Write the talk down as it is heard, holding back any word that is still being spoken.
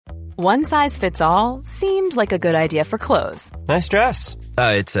One size fits all seemed like a good idea for clothes. Nice dress.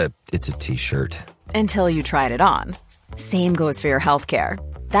 It's a t-shirt. Until you tried it on. Same goes for your healthcare.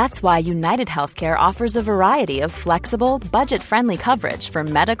 That's why United Healthcare offers a variety of flexible, budget-friendly coverage for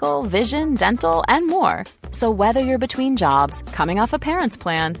medical, vision, dental, and more. So whether you're between jobs, coming off a parent's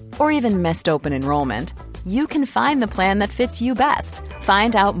plan, or even missed open enrollment, you can find the plan that fits you best.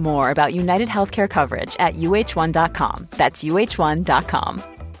 Find out more about United Healthcare coverage at uh1.com. That's uh1.com.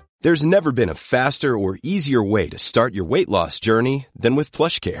 There's never been a faster or easier way to start your weight loss journey than with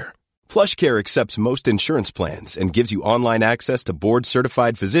PlushCare. PlushCare accepts most insurance plans and gives you online access to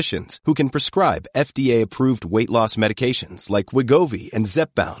board-certified physicians who can prescribe FDA-approved weight loss medications like Wegovy and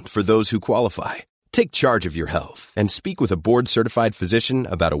Zepbound for those who qualify. Take charge of your health and speak with a board-certified physician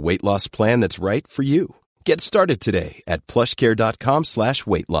about a weight loss plan that's right for you. Get started today at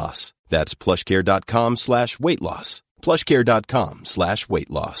plushcare.com/weight loss. That's plushcare.com/weight loss. plushcare.com/weight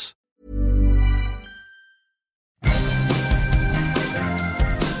loss.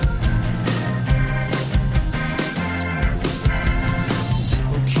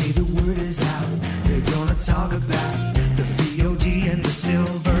 Okay, the word is out. They're gonna talk about the VOD and the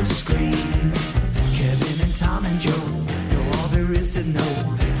silver screen. Kevin and Tom and Joe know all there is to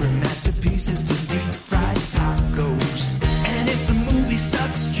know, from masterpieces to deep fried tacos. And if the movie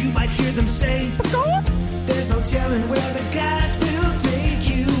sucks, you might hear them say, there's no telling where the guys will take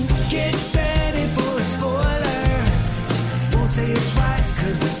you. Get ready for a spoiler. Won't say it twice,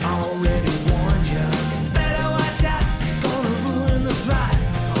 cause we already warned you. Better watch out, it's gonna ruin the plot.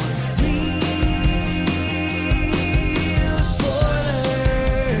 Real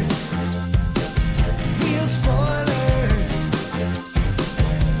spoilers. Real spoilers.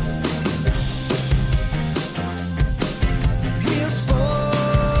 Real spoilers.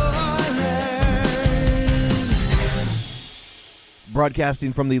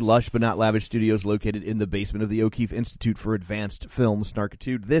 Broadcasting from the lush but not lavish studios located in the basement of the O'Keefe Institute for Advanced Film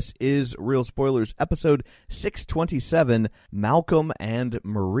Snarkitude, this is Real Spoilers, episode 627, Malcolm and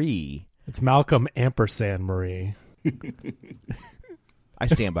Marie. It's Malcolm ampersand Marie. I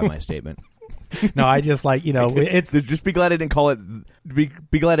stand by my statement. No, I just it's just be glad I didn't call it. Be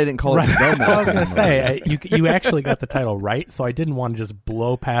glad I didn't call right. it. The I was going to say you actually got the title right, so I didn't want to just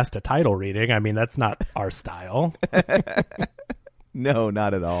blow past a title reading. I mean, that's not our style. No,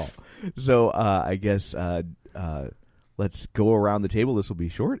 not at all. So I guess let's go around the table. This will be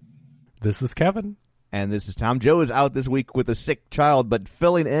short. This is Kevin. And this is Tom. Joe is out this week with a sick child, but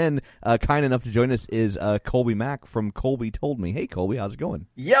filling in, kind enough to join us, is Colby Mack from Colby Told Me. Hey, Colby, how's it going?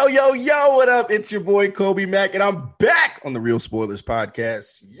 Yo, yo, yo, what up? It's your boy, Colby Mack, and I'm back on the Real Spoilers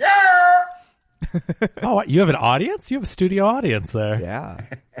podcast. Yeah! Oh, you have an audience? You have a studio audience there. Yeah.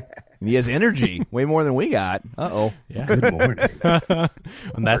 And he has energy, way more than we got. Uh-oh. Yeah. Good morning.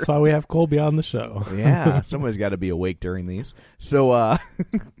 And that's why we have Colby on the show. Yeah, somebody's got to be awake during these. So, I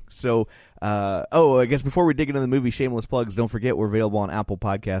guess before we dig into the movie, shameless plugs, don't forget we're available on Apple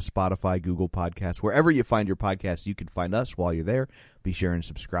Podcasts, Spotify, Google Podcasts. Wherever you find your podcasts, you can find us while you're there. Be sure and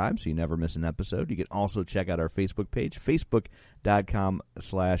subscribe so you never miss an episode. You can also check out our Facebook page,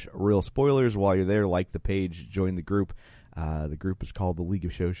 facebook.com/Real Spoilers. While you're there, like the page, join the group. The group is called the League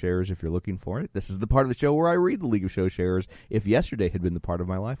of Show Sharers if you're looking for it. This is the part of the show where I read the League of Show Sharers if yesterday had been the part of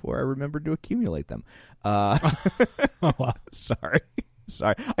my life where I remembered to accumulate them. Sorry.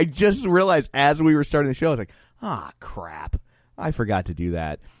 I just realized as we were starting the show, I was like, crap. I forgot to do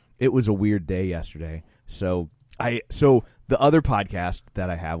that. It was a weird day yesterday. So the other podcast that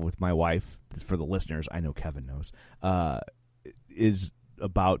I have with my wife, for the listeners, I know Kevin knows, is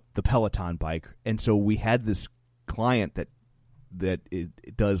about the Peloton bike. And so we had this client that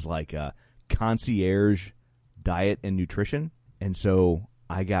it does like a concierge diet and nutrition. And so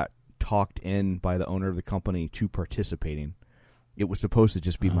I got talked in by the owner of the company to participating. It was supposed to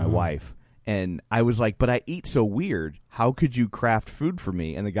just be my wife. And I was like, but I eat so weird. How could you craft food for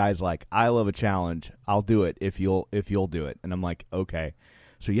me? And the guy's like, I love a challenge. I'll do it if you'll do it. And I'm like, okay.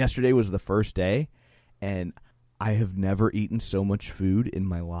 So yesterday was the first day, and I have never eaten so much food in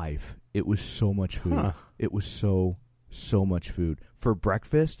my life. It was so much food. Huh. It was so much food. For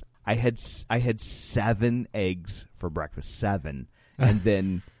breakfast, I had 7 eggs for breakfast. 7. And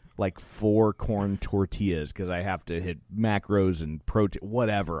then like 4 corn tortillas because I have to hit macros and protein,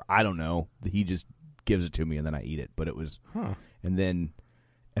 whatever. I don't know. He just gives it to me and then I eat it. But it was, and then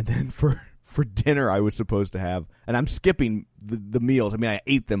for dinner I was supposed to have, and I'm skipping the meals. I mean, I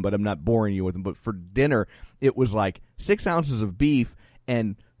ate them, but I'm not boring you with them. But for dinner, it was like 6 ounces of beef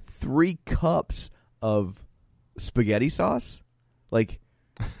and 3 cups of spaghetti sauce. Like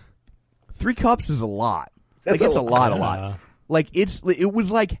 3 cups is a lot. That's like it's a lot. Like it was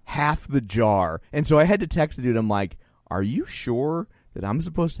like half the jar, and so I had to text the dude. I'm like, "Are you sure that I'm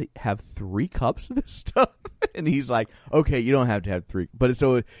supposed to have 3 cups of this stuff?" And he's like, "Okay, you don't have to have 3." But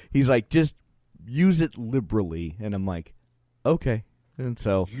so he's like, "Just use it liberally," and I'm like, "Okay." And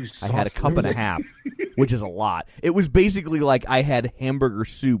so I had a cup and a half, which is a lot. It was basically like I had hamburger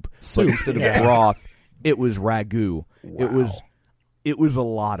soup, but instead of broth, it was ragu. Wow. It was a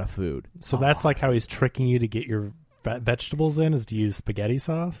lot of food. So that's like how he's tricking you to get your vegetables in, is to use spaghetti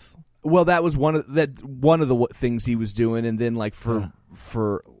sauce? Well, that was one of the things he was doing, and then like it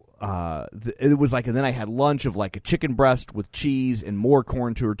was like, and then I had lunch of like a chicken breast with cheese and more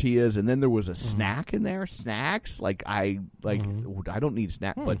corn tortillas, and then there was a snack in there. Snacks, like I don't need a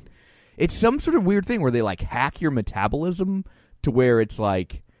snack, but it's some sort of weird thing where they like hack your metabolism to where it's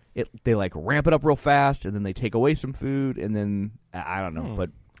like they like ramp it up real fast, and then they take away some food, and then I don't know, but.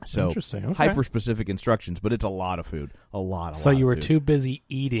 So interesting. Okay. Hyper specific instructions, but it's a lot of food. So you were food. too busy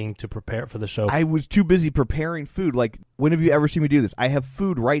eating to prepare for the show. I was too busy preparing food. Like, when have you ever seen me do this? I have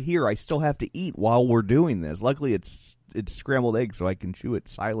food right here. I still have to eat while we're doing this. Luckily, it's scrambled eggs, so I can chew it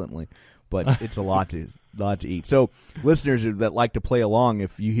silently. But it's a lot to eat. So, listeners that like to play along,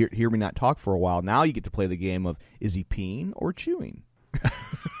 if you hear me not talk for a while, now you get to play the game of, is he peeing or chewing?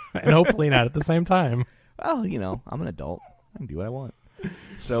 And hopefully not at the same time. Well, I'm an adult. I can do what I want.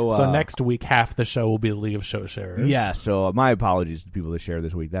 So next week, half the show will be the League of Show Sharers. Yeah. So my apologies to people that share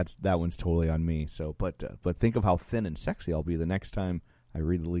this week. That one's totally on me. So, but think of how thin and sexy I'll be the next time I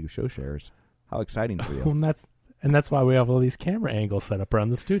read the League of Show Sharers. How exciting for you! and that's why we have all these camera angles set up around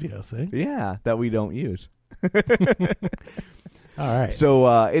the studio. See? Yeah, that we don't use. All right. So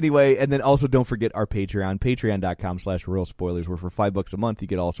anyway, and then also don't forget our Patreon, patreon.com/Real Spoilers, where for $5 a month you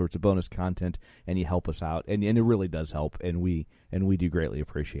get all sorts of bonus content and you help us out, and it really does help, and we do greatly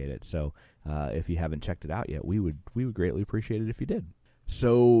appreciate it. So if you haven't checked it out yet, we would greatly appreciate it if you did.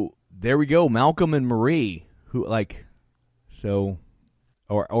 So there we go, Malcolm and Marie, or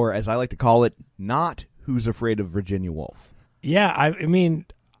as I like to call it, not Who's Afraid of Virginia Woolf. Yeah, I mean,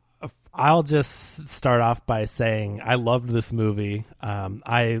 I'll just start off by saying I loved this movie.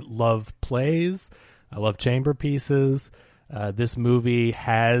 I love plays. I love chamber pieces. This movie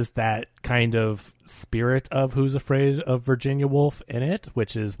has that kind of spirit of Who's Afraid of Virginia Woolf in it,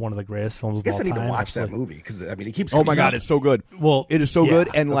 which is one of the greatest films of all time. I guess I need to watch that movie because it keeps. Oh my god, it's so good. Well, it is so good,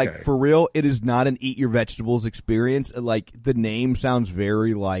 and okay. for real, it is not an eat your vegetables experience. Like, the name sounds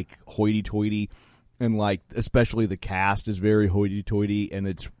very like hoity-toity. And like, especially the cast is very hoity-toity, and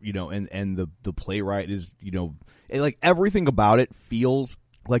it's and the playwright is like, everything about it feels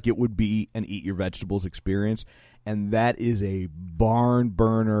like it would be an eat your vegetables experience, and that is a barn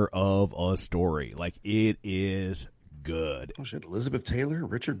burner of a story. Like, it is good. Oh shit! Elizabeth Taylor,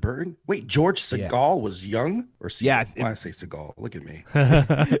 Richard Burton. Wait, George Segal was young, or yeah? Why I say Segal? Look at me.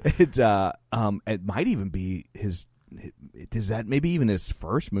 It might even be his. Is that maybe even his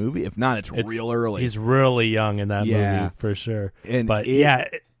first movie? If not, it's real early. He's really young in that movie for sure. But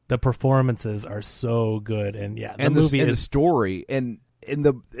the performances are so good, and the movie is the story, and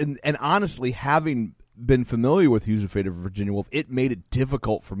honestly, having been familiar with Who's Afraid of Virginia Woolf, it made it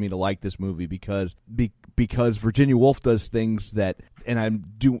difficult for me to like this movie because Virginia Woolf does things that, and I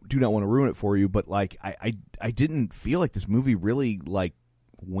do not want to ruin it for you, but like I didn't feel like this movie really like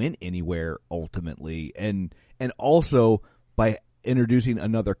went anywhere ultimately, and also by introducing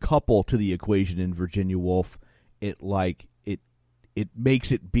another couple to the equation in Virginia Woolf, it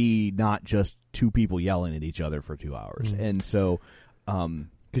makes it be not just two people yelling at each other for 2 hours, and so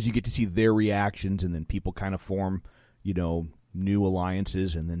because you get to see their reactions, and then people kind of form new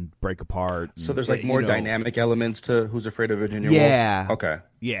alliances and then break apart. So there's like more dynamic elements to Who's Afraid of Virginia Woolf? Yeah. Okay.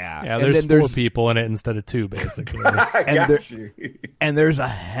 Yeah. There's 4 people in it instead of 2, basically. And there's a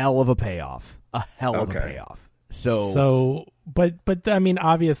hell of a payoff. A hell of a payoff. But I mean,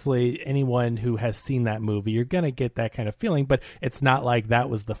 obviously, anyone who has seen that movie, you're going to get that kind of feeling, but it's not like that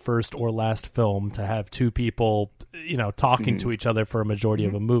was the first or last film to have 2 people, talking to each other for a majority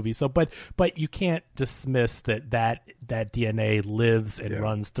of a movie. So, but you can't dismiss that DNA lives and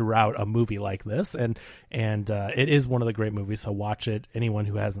runs throughout a movie like this. And it is one of the great movies. So watch it, anyone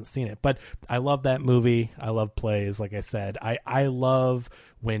who hasn't seen it. But I love that movie. I love plays. Like I said, I love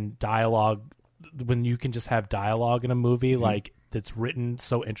when you can just have dialogue in a movie, like that's written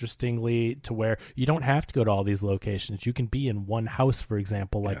so interestingly to where you don't have to go to all these locations. You can be in one house, for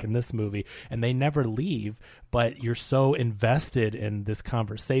example, like in this movie, and they never leave, but you're so invested in this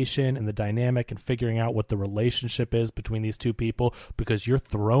conversation and the dynamic and figuring out what the relationship is between these 2 people because you're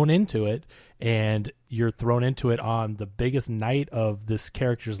thrown into it. and you're thrown into it on the biggest night of this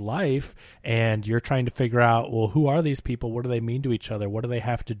character's life, and you're trying to figure out, well, who are these people? What do they mean to each other? What do they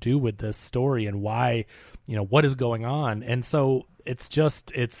have to do with this story, and why, what is going on? And so it's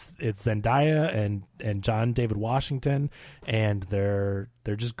Zendaya and John David Washington, and they're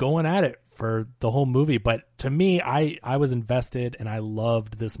just going at it for the whole movie. But to me, I was invested and I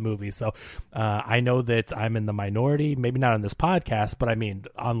loved this movie. So I know that I'm in the minority, maybe not on this podcast, but I mean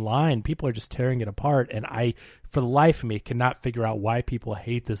online people are just tearing it apart, and I, for the life of me, cannot figure out why people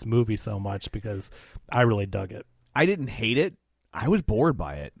hate this movie so much, because I really dug it. I didn't hate it. I was bored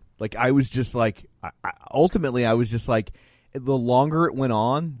by it. Like, I was just like, ultimately I was just like, the longer it went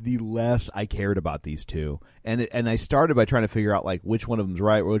on, the less I cared about these two. And I started by trying to figure out, like, which one of them's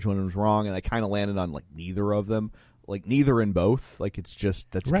right, which one of them's wrong, and I kind of landed on, like, neither of them. Like, neither and both. Like, it's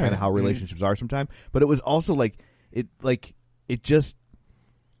just, that's kind of how relationships are sometimes. But it was also, I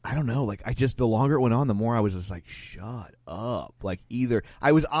don't know, like, the longer it went on, the more I was just like, shut up. Like,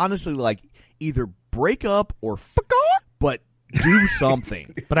 I was honestly like, either break up or fuck off, but do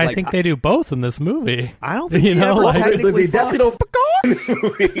something. But I think they do both in this movie. I don't think they definitely don't fuck in this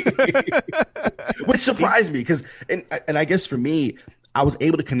movie. Which surprised me, because and I guess for me, I was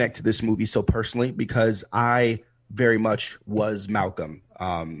able to connect to this movie so personally because I very much was Malcolm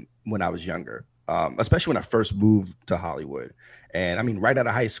when I was younger, especially when I first moved to Hollywood. And I mean, right out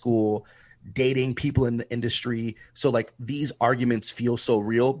of high school, dating people in the industry. So like, these arguments feel so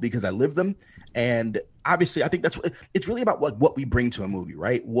real because I lived them. And obviously, I think it's really about what we bring to a movie,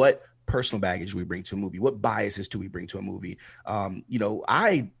 right? What personal baggage do we bring to a movie? What biases do we bring to a movie?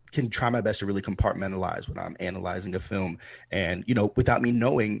 I can try my best to really compartmentalize when I'm analyzing a film, and without me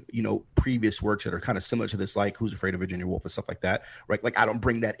knowing previous works that are kind of similar to this, like Who's Afraid of Virginia Woolf and stuff like that, right? Like, I don't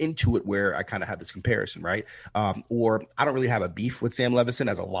bring that into it where I kind of have this comparison, right? Or I don't really have a beef with Sam Levinson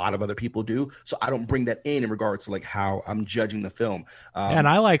as a lot of other people do, so I don't bring that in regards to like how I'm judging the film. And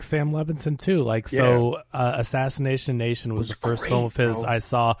I like Sam Levinson too. Assassination Nation was the first film of his I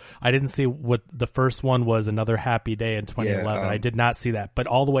saw. I didn't see what the first one was, Another Happy Day in 2011. I did not see that, but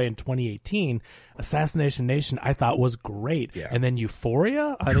all the way in 2018, Assassination Nation I thought was great. And then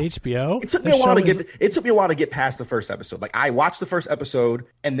Euphoria on HBO. It took me a while to get past the first episode. Like, I watched the first episode,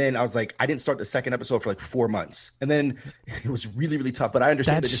 and then I was like, I didn't start the second episode for like 4 months, and then it was really, really tough. But I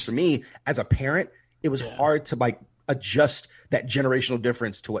understand that just for me as a parent, it was hard to like adjust that generational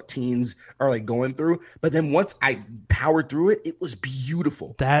difference to what teens are like going through. But then once I powered through it, it was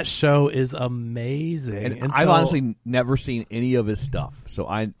beautiful. That show is amazing. And I've honestly never seen any of his stuff. So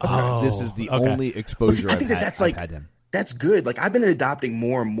this is the only exposure I've had him. That's good. Like, I've been adopting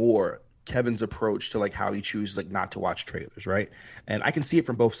more and more Kevin's approach to like how he chooses like not to watch trailers, right? And I can see it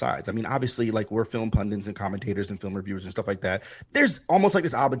from both sides. I mean, obviously, like, we're film pundits and commentators and film reviewers and stuff like that. There's almost like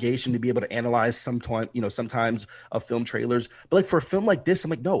this obligation to be able to analyze sometimes of film trailers. But like, for a film like this, I'm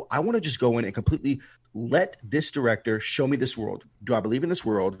like, no, I want to just go in and completely let this director show me this world. Do I believe in this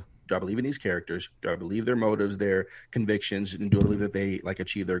world? Do I believe in these characters? Do I believe their motives, their convictions, and do I believe that they like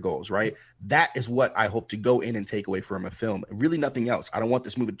achieve their goals, right? That is what I hope to go in and take away from a film. Really nothing else. I don't want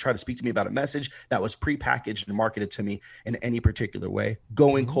this movie to try to speak to me about a message that was prepackaged and marketed to me in any particular way.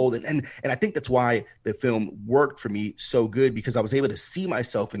 Going cold. And I think that's why the film worked for me so good, because I was able to see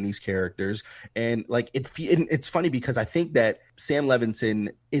myself in these characters. And like, it's funny because I think that Sam Levinson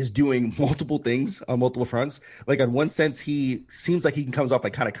is doing multiple things on multiple fronts. Like, in one sense, he seems like he comes off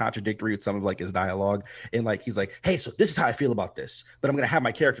like kind of contradictory with some of like his dialogue, and like, he's like, hey, so this is how I feel about this, but I'm gonna have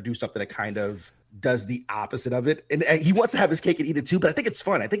my character do something that kind of does the opposite of it, and he wants to have his cake and eat it too. But I think it's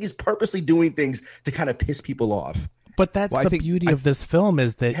fun. I think he's purposely doing things to kind of piss people off. But that's the beauty of this film,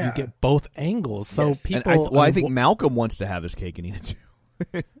 is that you get both angles. So people, I think Malcolm wants to have his cake and eat it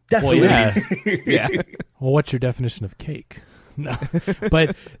too. Definitely. Well, yeah. Well, what's your definition of cake? No,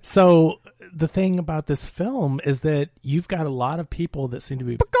 but so the thing about this film is that you've got a lot of people that seem to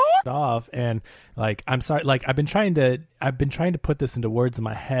be off, and like, I'm sorry, like, I've been trying to put this into words in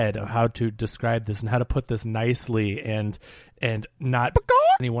my head of how to describe this and how to put this nicely and not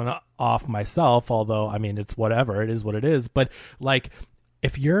anyone off myself, although I mean, it's whatever, it is what it is. But like,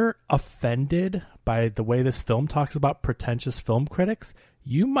 if you're offended by the way this film talks about pretentious film critics,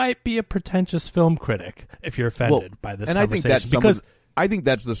 you might be a pretentious film critic if you're offended by this conversation. I think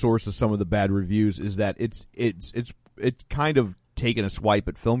that's the source of some of the bad reviews, is that it's kind of taken a swipe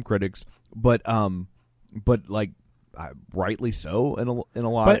at film critics, but like, rightly so in a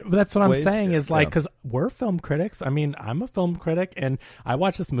lot. But that's what I'm saying is like, because we're film critics. I mean, I'm a film critic, and I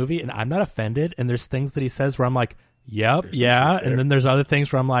watch this movie, and I'm not offended. And there's things that he says where I'm like, yep, yeah. And then there's other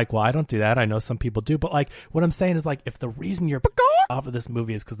things where I'm like, well, I don't do that. I know some people do. But like, what I'm saying is like, if the reason you're off of this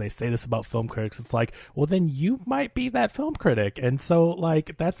movie is because they say this about film critics. It's like, well, then you might be that film critic, and so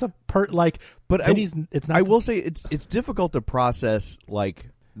like that's a But it's not. I will say it's difficult to process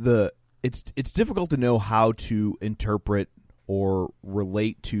it's difficult to know how to interpret or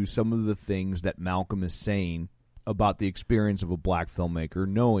relate to some of the things that Malcolm is saying about the experience of a black filmmaker,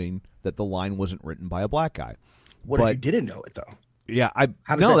 knowing that the line wasn't written by a black guy. What if you didn't know it though? Yeah,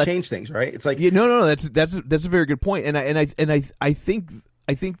 how does that change things, right? It's like no. That's a very good point, and I think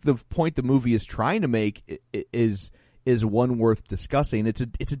the point the movie is trying to make is one worth discussing. It's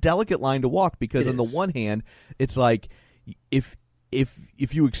a delicate line to walk because on the one hand, it's like if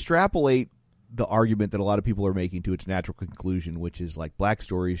you extrapolate the argument that a lot of people are making to its natural conclusion, which is like black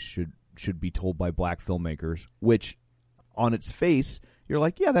stories should be told by black filmmakers, which on its face you're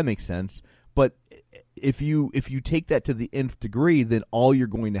like, yeah, that makes sense. But if you take that to the nth degree, then all you're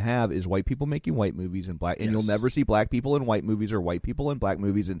going to have is white people making white movies and you'll never see black people in white movies or white people in black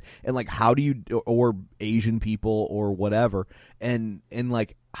movies, and like how do you, or Asian people or whatever, and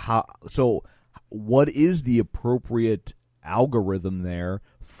like how, so what is the appropriate algorithm there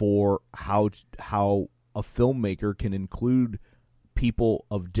for how a filmmaker can include people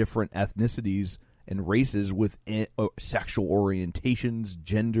of different ethnicities and races within sexual orientations,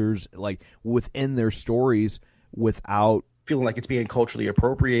 genders, like within their stories without feeling like it's being culturally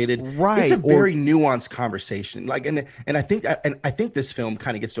appropriated. Right. It's a very nuanced conversation. Like, and I think this film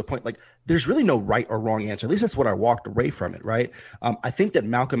kind of gets to a point, like there's really no right or wrong answer. At least that's what I walked away from it. Right. I think that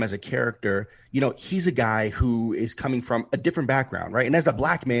Malcolm as a character, he's a guy who is coming from a different background. Right. And as a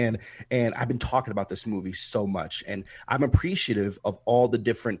black man, and I've been talking about this movie so much, and I'm appreciative of all the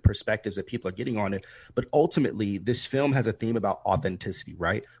different perspectives that people are getting on it. But ultimately, this film has a theme about authenticity.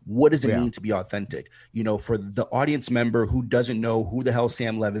 Right. What does it mean to be authentic? For the audience member who doesn't know who the hell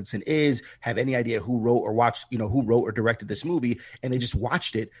Sam Levinson is, have any idea who wrote or directed this movie, and they just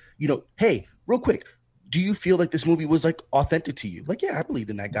watched it, hey, real quick, do you feel like this movie was like authentic to you? Like, yeah, I believed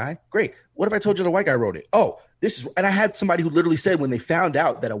in that guy. Great. What if I told you the white guy wrote it? Oh, and I had somebody who literally said when they found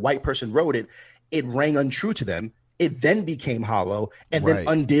out that a white person wrote it, it rang untrue to them. It then became hollow and then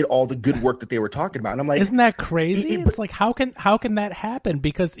undid all the good work that they were talking about. And I'm like, isn't that crazy? It's like, how can that happen?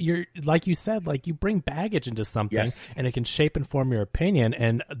 Because you're, like you said, like you bring baggage into something and it can shape and form your opinion.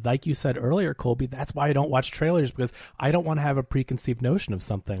 And like you said earlier, Colby, that's why I don't watch trailers, because I don't want to have a preconceived notion of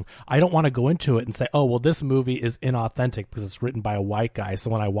something. I don't want to go into it and say, oh, well, this movie is inauthentic because it's written by a white guy.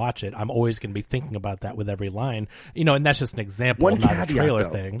 So when I watch it, I'm always going to be thinking about that with every line, and that's just an example, not a trailer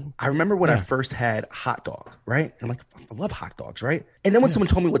thing. I remember when I first had hot dog, right? I'm like, I love hot dogs, right? And then when someone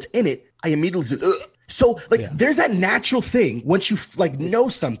told me what's in it, I immediately said, ugh. So there's that natural thing. Once you know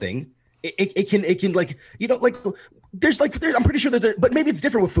something, it can like, there's I'm pretty sure that but maybe it's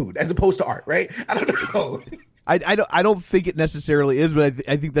different with food as opposed to art, right? I don't know. I don't think it necessarily is, but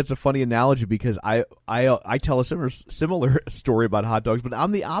I think that's a funny analogy because I tell a similar story about hot dogs, but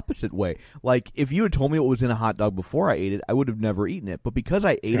I'm the opposite way. Like if you had told me what was in a hot dog before I ate it, I would have never eaten it. But because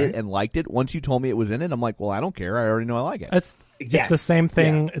I ate it and liked it, once you told me it was in it, I'm like, well, I don't care. I already know I like it. It's the same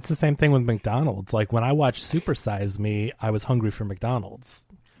thing. Yeah. It's the same thing with McDonald's. Like when I watched Super Size Me, I was hungry for McDonald's.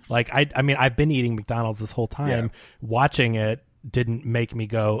 Like I mean, I've been eating McDonald's this whole time. Yeah. Watching it didn't make me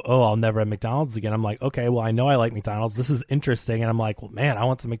go, oh, I'll never have McDonald's again. I'm like, okay, well, I know I like McDonald's. This is interesting. And I'm like, well, man, I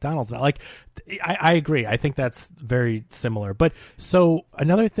want some McDonald's. And I agree. I think that's very similar. But so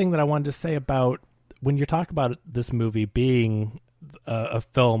another thing that I wanted to say about when you talk about this movie being a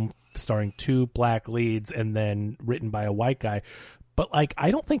film starring two black leads and then written by a white guy, but I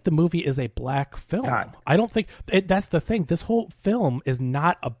don't think the movie is a black film. God. I don't think that's the thing. This whole film is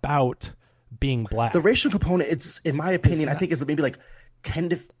not about being black. The racial component, it's in my opinion, I think is maybe like 15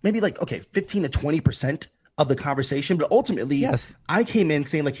 to 20% of the conversation. But ultimately, I came in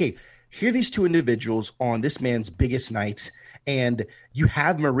saying like, hey, here are these two individuals on this man's biggest night. And you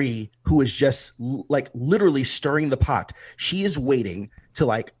have Marie, who is just literally stirring the pot. She is waiting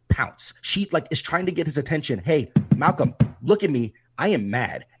to pounce. She is trying to get his attention. Hey, Malcolm, look at me. I am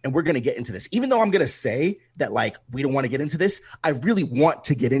mad, and we're going to get into this. Even though I'm going to say that, we don't want to get into this, I really want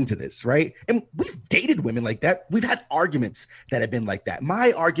to get into this, right? And we've dated women like that. We've had arguments that have been like that.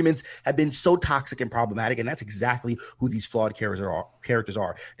 My arguments have been so toxic and problematic, and that's exactly who these flawed characters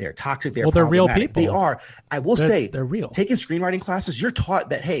are. They're toxic. They're real people. They are. I will say, they're real. Taking screenwriting classes, you're taught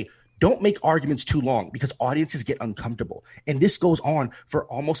that, hey, don't make arguments too long because audiences get uncomfortable. And this goes on for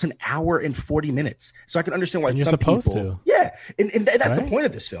almost an hour and 40 minutes. So I can understand why some people. Yeah. And that's the point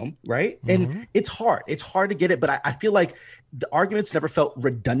of this film, right? Mm-hmm. And it's hard. It's hard to get it. But I feel like the arguments never felt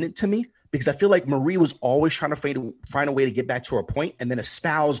redundant to me because I feel like Marie was always trying to find a way to get back to her point and then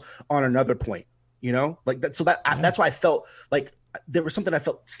espouse on another point. That. So that's why I felt like there was something I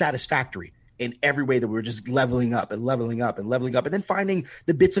felt satisfactory in every way, that we were just leveling up and leveling up and leveling up, and then finding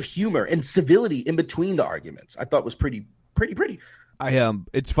the bits of humor and civility in between the arguments. I thought was pretty.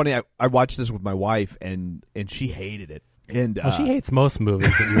 It's funny. I watched this with my wife, and she hated it. And she hates most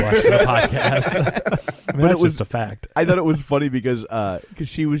movies that you watch for the podcast. I mean, that's just a fact. I thought it was funny because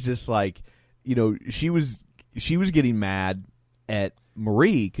she was just like, you know, she was getting mad at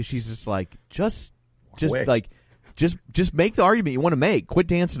Marie because she's just like, just make the argument you want to make. Quit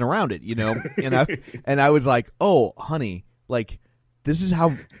dancing around it, you know. And I was like, oh, honey, like this is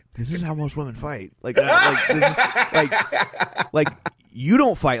how most women fight. Like you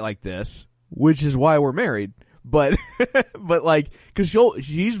don't fight like this, which is why we're married. But like, because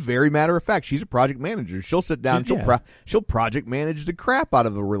she's very matter of fact. She's a project manager. She'll sit down. She'll project manage the crap out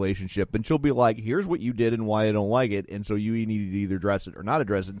of a relationship, and she'll be like, "Here's what you did and why I don't like it, and so you need to either address it or not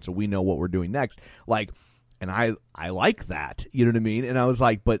address it, and so we know what we're doing next." Like, and I like that. You know what I mean? And I was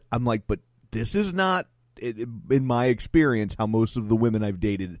like, but this is not, in my experience, how most of the women I've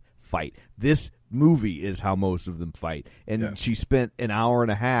dated fight. This movie is how most of them fight. And she spent an hour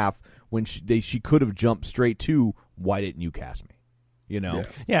and a half when she could have jumped straight to, why didn't you cast me? You know?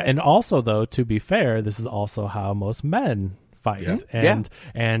 Yeah, and also, though, to be fair, this is also how most men fight. Yeah.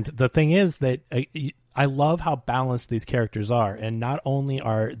 And the thing is that I love how balanced these characters are. And not only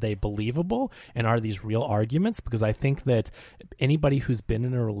are they believable and are these real arguments, because I think that anybody who's been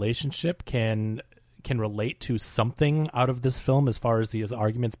in a relationship can relate to something out of this film as far as these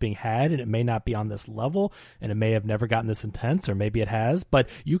arguments being had, and it may not be on this level, and it may have never gotten this intense, or maybe it has, but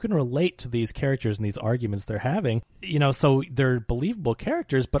you can relate to these characters and these arguments they're having, you know. So they're believable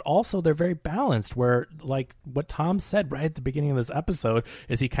characters, but also they're very balanced, where, like what Tom said right at the beginning of this episode,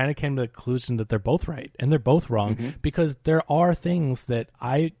 is he kind of came to the conclusion that they're both right and they're both wrong, because there are things that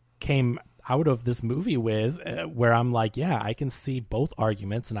I came out of this movie with where I'm like, yeah, I can see both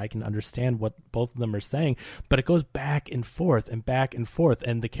arguments and I can understand what both of them are saying, but it goes back and forth, and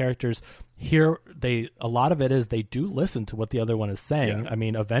the characters here, a lot of it is they do listen to what the other one is saying. I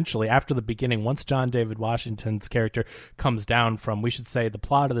mean, eventually, after the beginning, once John David Washington's character comes down from, we should say, the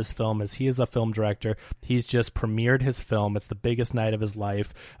plot of this film is he is a film director. He's just premiered his film. It's the biggest night of his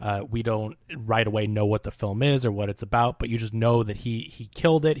life. We don't right away know what the film is or what it's about, but you just know that he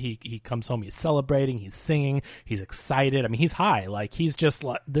killed it. He comes home, he's celebrating, he's singing, he's excited. I mean, he's high. Like, he's just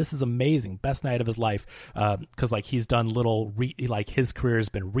like, this is amazing, best night of his life, because like he's done little like his career has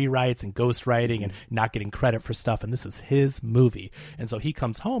been rewrites and ghostwriting and not getting credit for stuff, and this is his movie. And so he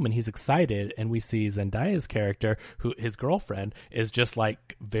comes home and he's excited, and we see Zendaya's character, who his girlfriend, is just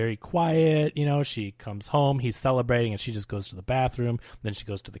like very quiet. You know, she comes home, he's celebrating, and she just goes to the bathroom, then she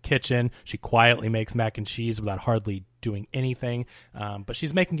goes to the kitchen, she quietly makes mac and cheese without hardly doing anything, but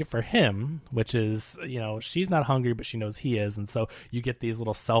she's making it for him, which is, you know, she's not hungry, but she knows he is. And so you get these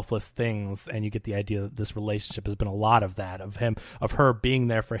little selfless things, and you get the idea that this relationship has been a lot of that, of her being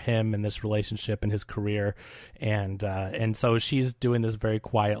there for him in this relationship and his career, and so she's doing this very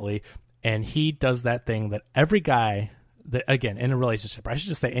quietly, and he does that thing that every guy that, again, in a relationship, or I should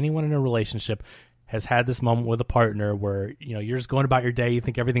just say anyone in a relationship, has had this moment with a partner where, you know, you're just going about your day, you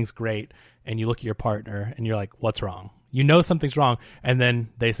think everything's great, and you look at your partner and you're like, what's wrong? You know something's wrong, and then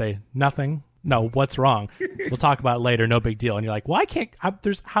they say, nothing. No, what's wrong? We'll talk about it later, no big deal. And you're like, well,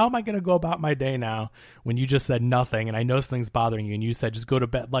 how am I going to go about my day now when you just said nothing and I know something's bothering you and you said just go to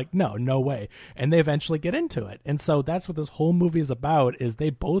bed? Like, no way. And they eventually get into it. And so that's what this whole movie is about, is they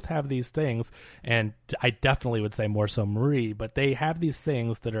both have these things, and I definitely would say more so Marie, but they have these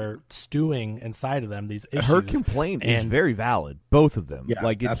things that are stewing inside of them, these issues. Her complaint is very valid, both of them. Yeah,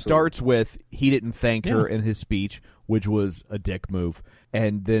 like, it absolutely. starts with he didn't thank her in his speech, which was a dick move,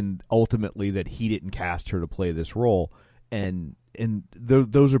 and then ultimately that he didn't cast her to play this role, and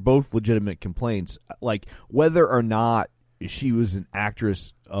those are both legitimate complaints. Like, whether or not she was an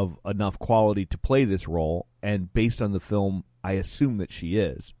actress of enough quality to play this role, and based on the film, I assume that she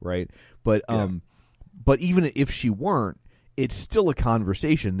is, right? But but even if she weren't, it's still a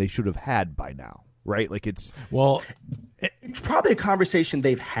conversation they should have had by now, right? Like, it's probably a conversation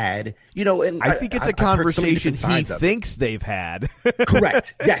they've had, you know, and I think it's a conversation he thinks they've had.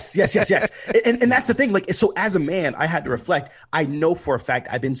 Correct. Yes. And that's the thing. Like, so as a man, I had to reflect. I know for a fact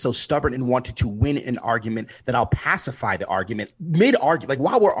I've been so stubborn and wanted to win an argument that I'll pacify the argument mid-argument. Like,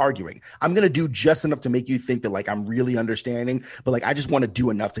 while we're arguing, I'm going to do just enough to make you think that, like, I'm really understanding, but like, I just want to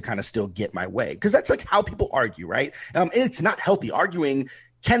do enough to kind of still get my way. Cause that's like how people argue, right? And it's not healthy. Arguing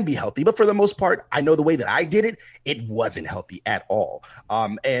can be healthy, but for the most part, I know the way that I did it, it wasn't healthy at all.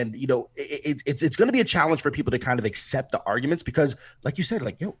 And you know, it's going to be a challenge for people to kind of accept the arguments because, like you said,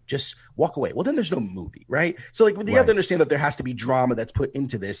 like, yo, just walk away. Well, then there's no movie, right? So like, you have to understand that there has to be drama that's put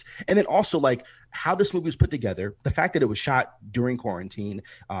into this, and then also like how this movie was put together, the fact that it was shot during quarantine,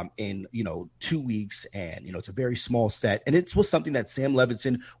 in 2 weeks, and it's a very small set, and it was something that Sam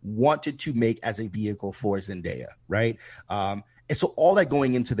Levinson wanted to make as a vehicle for Zendaya, right? And so all that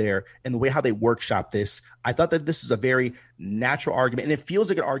going into there and the way how they workshop this, I thought that this is a very natural argument. And it feels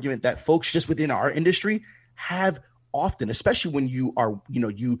like an argument that folks just within our industry have often, especially when you are,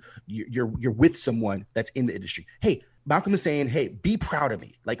 you're with someone that's in the industry. Hey, Malcolm is saying, hey, be proud of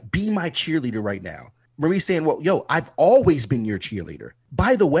me. Like, be my cheerleader right now. Marie's saying, well, yo, I've always been your cheerleader.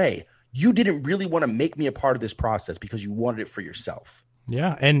 By the way, you didn't really want to make me a part of this process because you wanted it for yourself.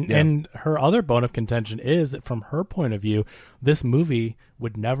 Yeah, and her other bone of contention is that from her point of view, this movie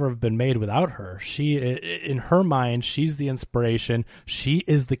would never have been made without her. She, in her mind, she's the inspiration. She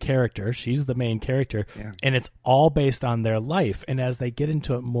is the character. She's the main character, and it's all based on their life. And as they get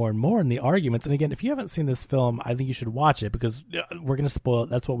into it more and more in the arguments, and again, if you haven't seen this film, I think you should watch it because we're going to spoil it.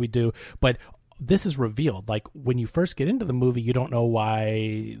 That's what we do. But this is revealed. Like, when you first get into the movie, you don't know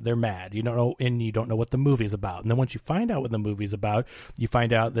why they're mad. You don't know, and you don't know what the movie's about. And then once you find out what the movie's about, you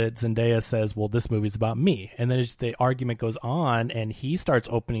find out that Zendaya says, well, this movie's about me. And then the argument goes on, and he starts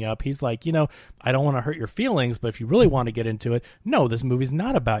opening up. He's like, I don't want to hurt your feelings, but if you really want to get into it, no, this movie's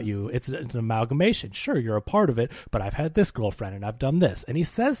not about you. It's an amalgamation. Sure, you're a part of it, but I've had this girlfriend, and I've done this. And he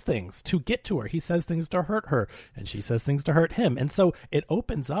says things to get to her. He says things to hurt her, and she says things to hurt him. And so it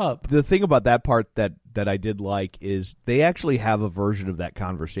opens up. The thing about that part that I did like is they actually have a version of that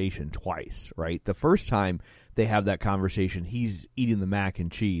conversation twice, right? The first time they have that conversation, he's eating the mac and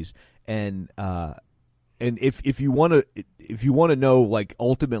cheese, and if you want to know like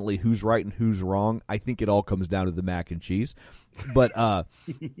ultimately who's right and who's wrong, I think it all comes down to the mac and cheese. But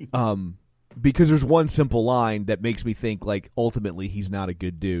because there's one simple line that makes me think like ultimately he's not a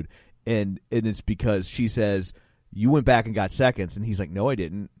good dude, and it's because she says, you went back and got seconds, and he's like, no, I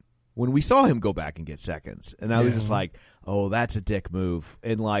didn't. When we saw him go back and get seconds, and I was just like, oh, that's a dick move.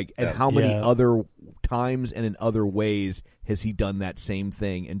 And like, and how many other times and in other ways has he done that same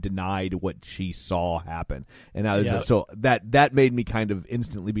thing and denied what she saw happen? And I was just, so that made me kind of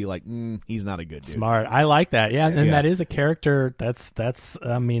instantly be like, he's not a good dude. Smart. I like that. Yeah. And that is a character that's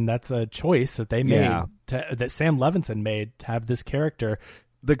a choice that they made that Sam Levinson made to have this character.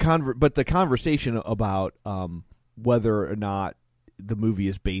 But the conversation about whether or not the movie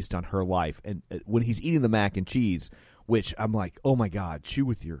is based on her life, and when he's eating the mac and cheese, which I'm like, oh my god, chew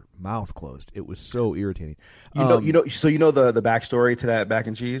with your mouth closed. It was so irritating. So the backstory to that mac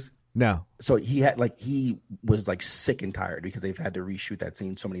and cheese. No. So he was like sick and tired because they've had to reshoot that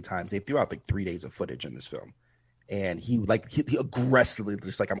scene so many times. They threw out like 3 days of footage in this film. And he aggressively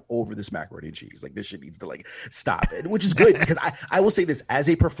just like, I'm over this macaroni and cheese. Like, this shit needs to like stop it, which is good because I will say this as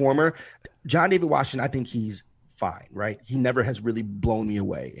a performer, John David Washington, I think he's fine, right? He never has really blown me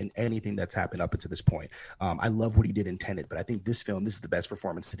away in anything that's happened up until this point. I love what he did in Tenet, but I think this is the best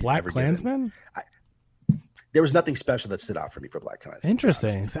performance that he's ever given. There was nothing special that stood out for me for Black Klansman.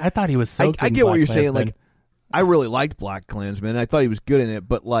 Interesting. I thought he was so. I get what you're saying. Like, I really liked Black Klansman. I thought he was good in it,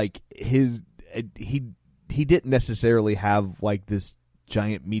 but like he didn't necessarily have like this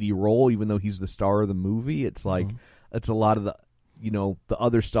giant meaty role, even though he's the star of the movie. It's like it's a lot of the the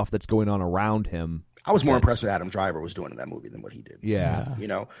other stuff that's going on around him. I was more impressed with what Adam Driver was doing in that movie than what he did. Yeah.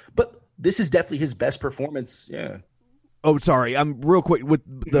 But this is definitely his best performance. Yeah. Oh, sorry. I'm real quick with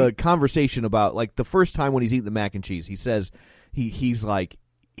the conversation about like the first time when he's eating the mac and cheese. He says he's like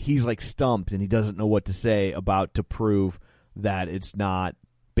stumped and he doesn't know what to say to prove that it's not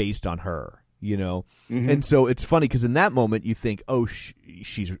based on her. And so it's funny because in that moment you think, oh,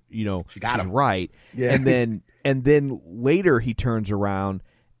 she's right. Yeah. And then later he turns around.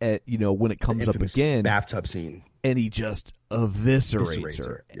 When it comes up again, bathtub scene, and he just eviscerates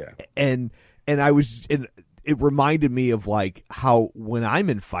her. Yeah, and it reminded me of like how when I'm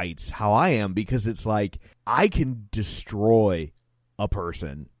in fights, how I am, because it's like I can destroy a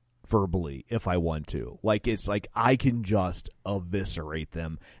person verbally if I want to. Like, it's like I can just eviscerate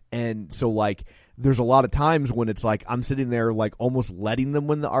them, and so like there's a lot of times when it's like I'm sitting there like almost letting them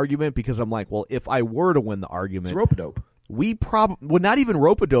win the argument because I'm like, well, if I were to win the argument, it's rope-a-dope. Not even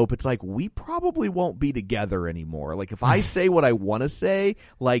rope-a-dope. It's like we probably won't be together anymore. Like if I say what I want to say,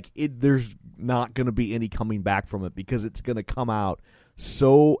 like there's not going to be any coming back from it because it's going to come out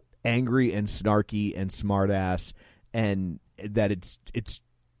so angry and snarky and smartass, and that it's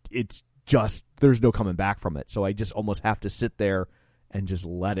just there's no coming back from it. So I just almost have to sit there and just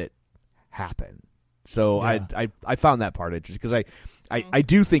let it happen. So Yeah. I found that part interesting because I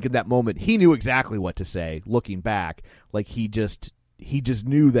do think in that moment he knew exactly what to say. Looking back, like he just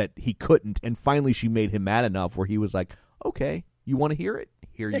knew that he couldn't, and finally she made him mad enough where he was like, "Okay, you want to hear it?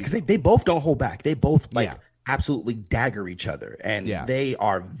 Here you go." Because they both don't hold back. They both Yeah. absolutely dagger each other, and Yeah. they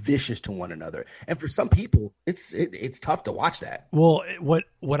are vicious to one another. And for some people, it's tough to watch that. Well,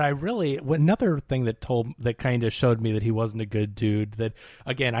 another thing that kind of showed me that he wasn't a good dude, that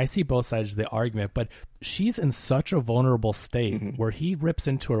again, I see both sides of the argument, but she's in such a vulnerable state where he rips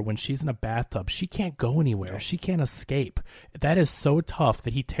into her when she's in a bathtub. She can't go anywhere. She can't escape. That is so tough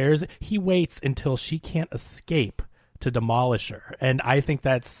that he waits until she can't escape to demolish her. And I think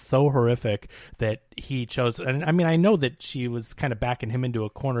that's so horrific that he chose. And I mean, I know that she was kind of backing him into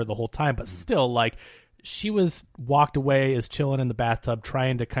a corner the whole time, but still, like, she was walked away, is chilling in the bathtub,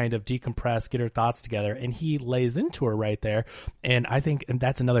 trying to kind of decompress, get her thoughts together, and he lays into her right there. And I think, and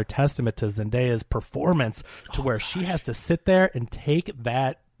that's another testament to Zendaya's performance, to where she has to sit there and take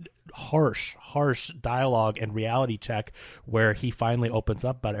that harsh dialogue and reality check where he finally opens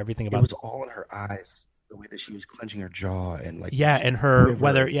up about everything about It was all in her eyes. The way that she was clenching her jaw and like and her quiver.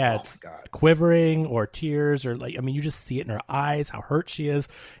 whether Oh it's my God. quivering or tears or like, I mean, you just see it in her eyes how hurt she is.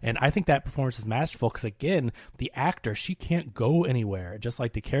 And I think that performance is masterful because, again, the actor, she can't go anywhere just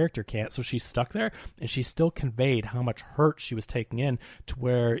like the character can't, so she's stuck there, and she still conveyed how much hurt she was taking in, to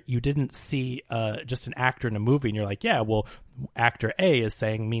where you didn't see just an actor in a movie and you're like, yeah, well, actor A is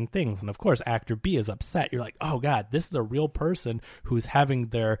saying mean things, and of course actor B is upset. You're like, oh God, this is a real person who's having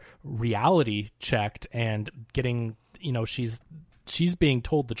their reality checked and getting, she's being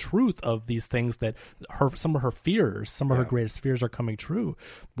told the truth of these things that some of her fears, some of her greatest fears are coming true,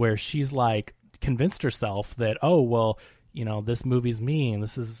 where she's like convinced herself that, oh, well, this movie's me, and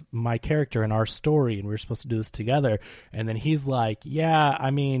this is my character and our story, and we're supposed to do this together. And then he's like, yeah,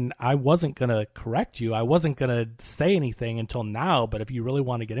 I mean, I wasn't going to correct you. I wasn't going to say anything until now, but if you really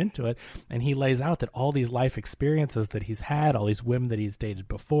want to get into it. And he lays out that all these life experiences that he's had, all these women that he's dated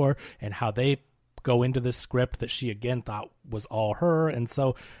before, and how they go into this script that she, again, thought was all her. And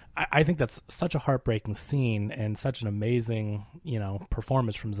so I think that's such a heartbreaking scene and such an amazing,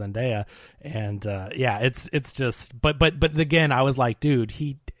 performance from Zendaya. And it's just, but again, I was like, dude,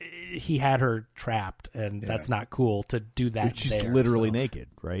 he had her trapped, and that's not cool to do that. She's literally naked,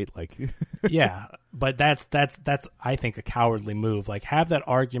 right? Like, yeah, but that's I think a cowardly move. Like, have that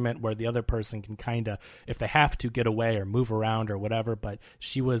argument where the other person can kind of, if they have to, get away or move around or whatever. But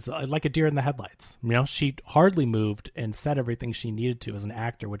she was like a deer in the headlights. She hardly moved and said everything she needed to as an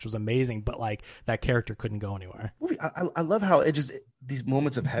actor, which was amazing. But like, that character couldn't go anywhere. I love how these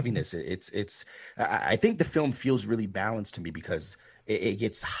moments of heaviness. I think the film feels really balanced to me because it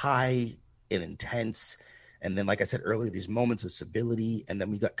gets high and intense, and then, like I said earlier, these moments of civility, and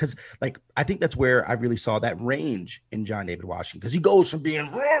then because like I think that's where I really saw that range in John David Washington, because he goes from being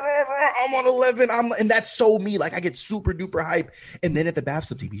I'm on 11, and that's so me, like I get super duper hype, and then at the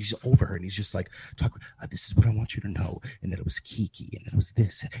bathtub TV he's over her and he's just like, this is what I want you to know, and then it was Kiki, and then it was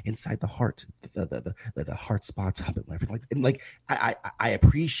this inside the heart, the heart spots, I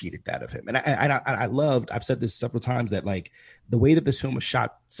appreciated that of him, and I loved. I've said this several times that like the way that this film was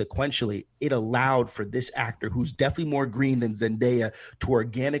shot sequentially, it allowed for this actor who's definitely more green than Zendaya to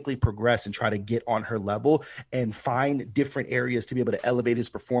organically progress and try to get on her level and find different areas to be able to elevate his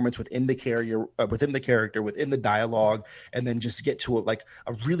performance within the character, within the dialogue, and then just get to a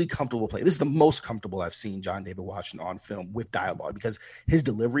really comfortable place. This is the most comfortable I've seen John David Washington on film with dialogue, because his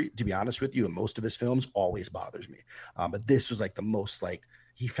delivery, to be honest with you, in most of his films always bothers me. But this was like the most like,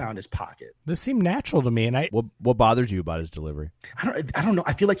 he found his pocket. This seemed natural to me, and what bothers you about his delivery? I don't know.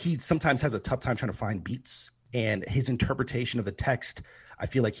 I feel like he sometimes has a tough time trying to find beats, and his interpretation of the text, I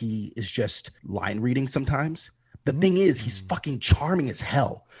feel like he is just line reading sometimes. The thing is, he's fucking charming as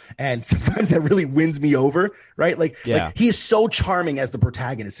hell, and sometimes that really wins me over, right? Like he is so charming as the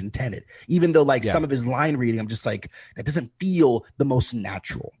protagonist intended, even though some of his line reading, I'm just like, that doesn't feel the most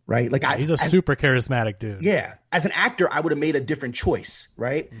natural, right? Like he's super charismatic dude. Yeah, as an actor, I would have made a different choice,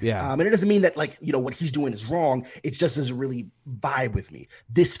 right? Yeah, and it doesn't mean that what he's doing is wrong. It just doesn't really vibe with me.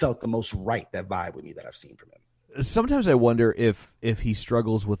 This felt the most right that vibe with me that I've seen from him. Sometimes I wonder if he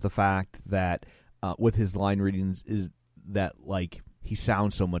struggles with the fact that. With his line readings, is that like he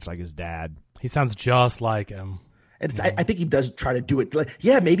sounds so much like his dad. He sounds just like him. And I think he does try to do it.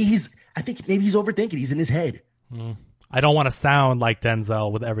 Maybe he's overthinking. He's in his head. I don't want to sound like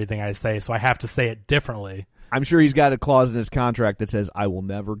Denzel with everything I say, so I have to say it differently. I'm sure he's got a clause in his contract that says, I will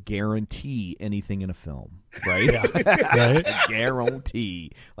never guarantee anything in a film. Right? Right?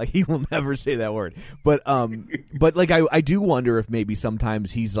 Guarantee. Like, he will never say that word. But like, I do wonder if maybe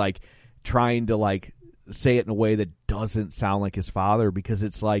sometimes he's like trying to like say it in a way that doesn't sound like his father, because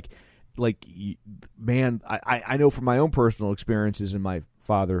it's like, man, I know from my own personal experiences, and my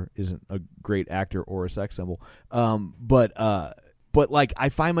father isn't a great actor or a sex symbol, but like, I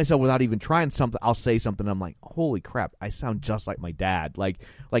find myself, without even trying something, I'll say something, I'm like, holy crap, I sound just like my dad. Like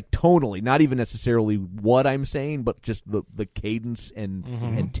tonally, not even necessarily what I'm saying, but just the cadence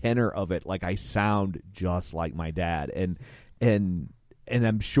and tenor of it. Like, I sound just like my dad. And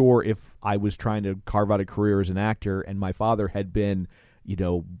I'm sure if I was trying to carve out a career as an actor and my father had been, you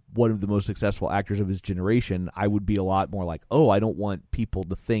know, one of the most successful actors of his generation, I would be a lot more like, oh, I don't want people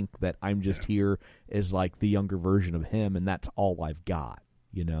to think that I'm just here as like the younger version of him, and that's all I've got,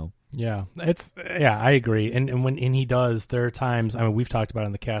 you know? Yeah, I agree. And when he does, there are times, I mean, we've talked about it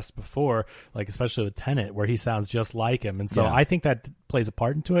in the cast before, like especially with Tenet, where he sounds just like him. And so I think that plays a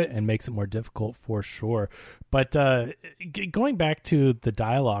part into it and makes it more difficult for sure. But going back to the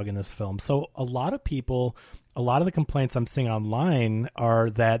dialogue in this film, so a lot of the complaints I'm seeing online are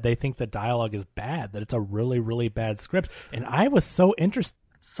that they think the dialogue is bad, that it's a really, really bad script. And I was so interested.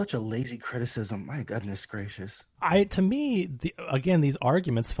 Such a lazy criticism. My goodness gracious. To me, again, these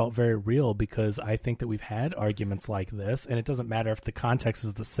arguments felt very real, because I think that we've had arguments like this, and it doesn't matter if the context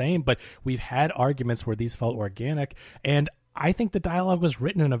is the same, but we've had arguments where these felt organic. And I think the dialogue was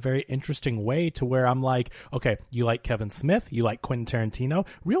written in a very interesting way, to where I'm like, okay, you like Kevin Smith, you like Quentin Tarantino.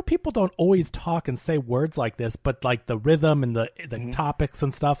 Real people don't always talk and say words like this, but like the rhythm and the topics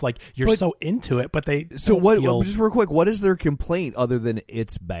and stuff, like you're so into it, but they just real quick, what is their complaint other than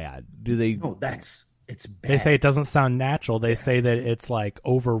it's bad? Do they? No, it's bad. They say it doesn't sound natural. They say that it's like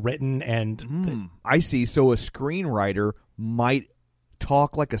overwritten and I see. So a screenwriter might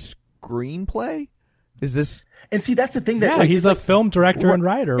talk like a screenplay? Is this? And see, that's the thing that he's a film director and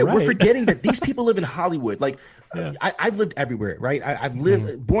writer. Yeah, right? We're forgetting that these people live in Hollywood. Like, I've lived everywhere, right? I've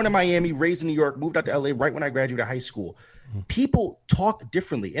lived, born in Miami, raised in New York, moved out to LA right when I graduated high school. People talk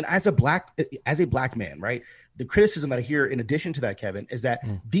differently, and as a black man, right? The criticism that I hear, in addition to that, Kevin, is that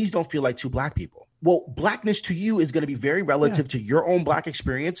these don't feel like two black people. Well, blackness to you is going to be very relative to your own black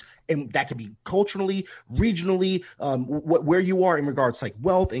experience, and that could be culturally, regionally, where you are in regards to like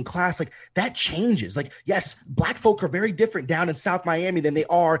wealth and class. Like, that changes. Like, yes, black folk are very different down in South Miami than they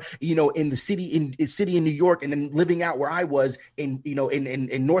are, you know, in the city in New York, and then living out where I was in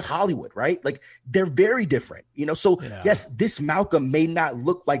North Hollywood, right? Like, they're very different, you know. So yes, this Malcolm may not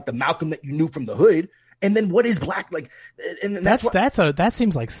look like the Malcolm that you knew from the hood. And then what is black like? And that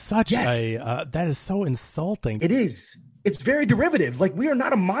seems like such that is so insulting. It is. It's very derivative. Like, we are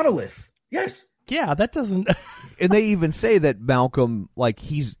not a monolith. Yes. Yeah, that doesn't. And they even say that Malcolm, like,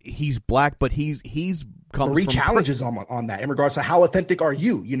 he's black, but he's comes Marie from challenges on that in regards to how authentic are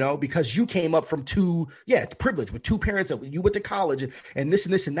you, you know, because you came up from privilege with two parents that you went to college and this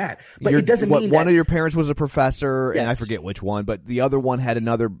and this and that. But it doesn't mean one of your parents was a professor, and I forget which one, but the other one had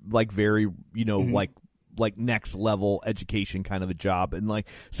another, like, very, you know, like next level education kind of a job. And like,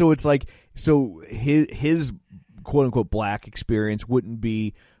 so it's like, so his quote unquote black experience wouldn't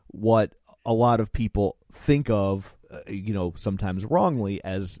be what a lot of people think of, you know, sometimes wrongly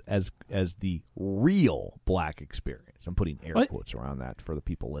as the real black experience. I'm putting air quotes around that for the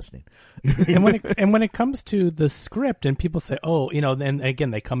people listening. And when it comes to the script, and people say, oh, you know, then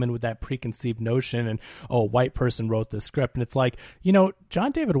again, they come in with that preconceived notion, and a white person wrote the script, and it's like, you know,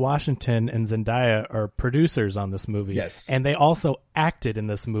 John David Washington and Zendaya are producers on this movie, yes, and they also acted in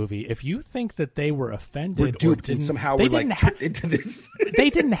this movie. If you think that they were offended, duped, and somehow we're like tricked into this, they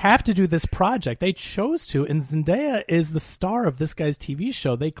didn't have to do this project. They chose to, and Zendaya is the star of this guy's TV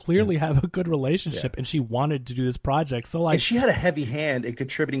show. They clearly have a good relationship, and she wanted to do this project. So, like, and she had a heavy hand in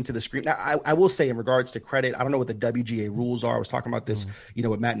contributing to the screen. Now, I will say, in regards to credit, I don't know what the WGA rules are. I was talking about this, you know,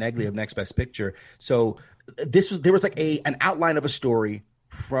 with Matt Negley of Next Best Picture. So there was like an outline of a story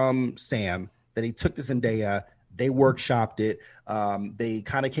from Sam that he took to Zendaya. They workshopped it. They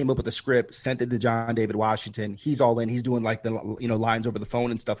kind of came up with the script, sent it to John David Washington. He's all in. He's doing like the, you know, lines over the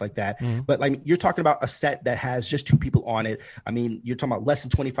phone and stuff like that. But like, you're talking about a set that has just two people on it. I mean, you're talking about less than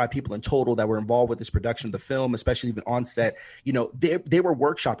 25 people in total that were involved with this production of the film, especially even on set. You know, they were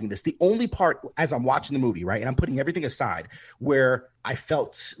workshopping this. The only part, as I'm watching the movie, right, and I'm putting everything aside, where I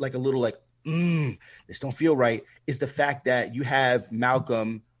felt like a little like, this don't feel right, is the fact that you have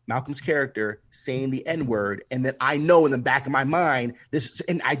Malcolm's character saying the N-word, and then I know in the back of my mind this,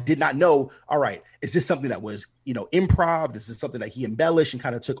 and I did not know, all right, is this something that was, you know, improv? This is something that he embellished and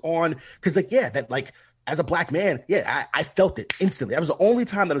kind of took on? Because like, yeah, that like as a black man, I felt it instantly. That was the only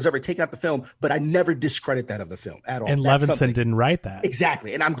time that I was ever taken out the film, but I never discredit that of the film at all. And Levinson didn't write that.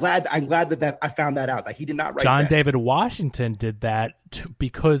 Exactly. And I'm glad that I found that out. Like, he did not write John that. David Washington did that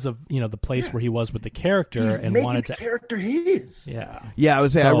because of, the place where he was with the character. He's and making wanted the to character his. Yeah, I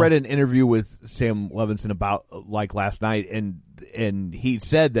was saying, I read an interview with Sam Levinson about like last night, and he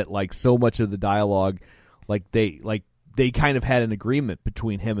said that like so much of the dialogue, they kind of had an agreement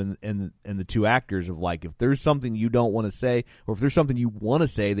between him and the two actors of like, if there's something you don't want to say, or if there's something you want to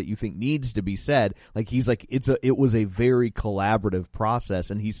say that you think needs to be said, like he's like, it was a very collaborative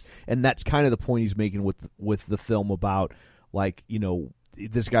process, and that's kind of the point he's making with the film about like,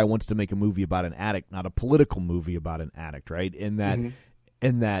 this guy wants to make a movie about an addict, not a political movie about an addict, right? And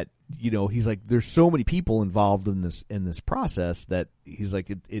that he's like, there's so many people involved in this process that he's like,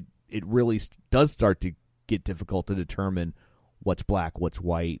 it really does start to get difficult to determine what's black, what's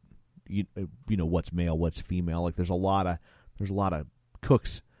white, what's male, what's female. Like there's a lot of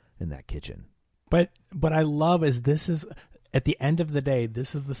cooks in that kitchen. But I love this is at the end of the day,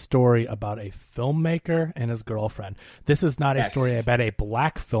 this is the story about a filmmaker and his girlfriend. This is not a story about a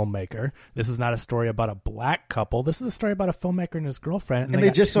black filmmaker. This is not a story about a black couple. This is a story about a filmmaker and his girlfriend. And they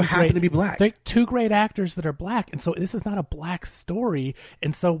just so happen to be black. They're two great actors that are black. And so this is not a black story.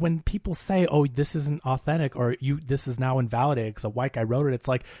 And so when people say, oh, this isn't authentic, or this is now invalidated because a white guy wrote it, it's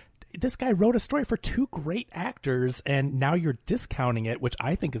like, this guy wrote a story for two great actors, and now you're discounting it, which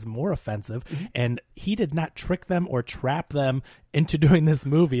I think is more offensive. Mm-hmm. And he did not trick them or trap them into doing this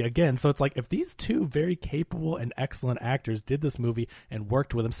movie again. So it's like, if these two very capable and excellent actors did this movie and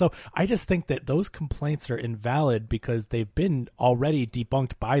worked with him. So I just think that those complaints are invalid because they've been already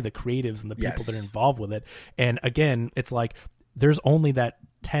debunked by the creatives and the people that are involved with it. And again, it's like, there's only that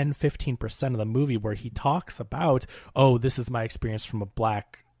 10-15% of the movie where he talks about, oh, this is my experience from a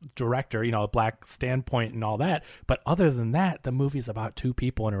black director, a black standpoint and all that. But other than that, the movie's about two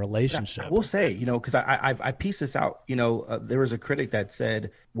people in a relationship. I will say, because I pieced this out, there was a critic that said,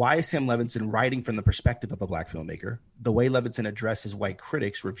 why is Sam Levinson writing from the perspective of a black filmmaker? The way Levinson addresses white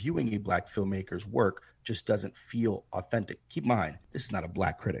critics reviewing a black filmmaker's work just doesn't feel authentic. Keep in mind, this is not a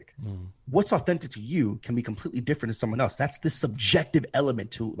black critic. What's authentic to you can be completely different to someone else. That's the subjective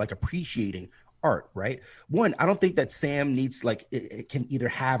element to like appreciating art, right? One, I don't think that Sam needs it can either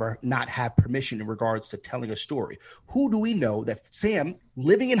have or not have permission in regards to telling a story. Who do we know that Sam,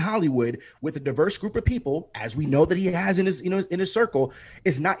 living in Hollywood with a diverse group of people, as we know that he has in his in his circle,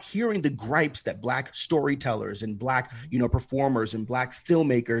 is not hearing the gripes that black storytellers and black performers and black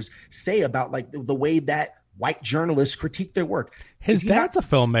filmmakers say about like the way that white journalists critique their work? His dad's a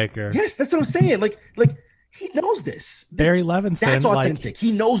filmmaker. Yes, that's what I'm saying. Like he knows this. Barry Levinson. That's authentic.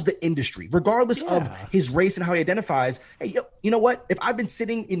 He knows the industry, regardless of his race and how he identifies. Hey, you know what? If I've been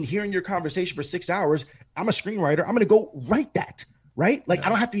sitting and hearing your conversation for 6 hours, I'm a screenwriter. I'm going to go write that, right? Like, I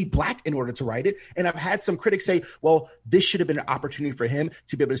don't have to be black in order to write it. And I've had some critics say, well, this should have been an opportunity for him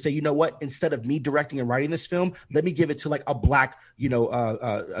to be able to say, you know what? Instead of me directing and writing this film, let me give it to like a black,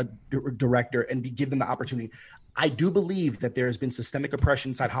 director and give them the opportunity. I do believe that there has been systemic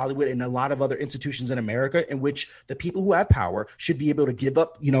oppression inside Hollywood and a lot of other institutions in America in which the people who have power should be able to give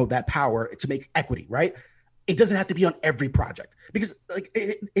up, that power to make equity, right? It doesn't have to be on every project because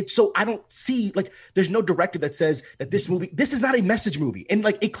so I don't see there's no director that says that this is not a message movie. And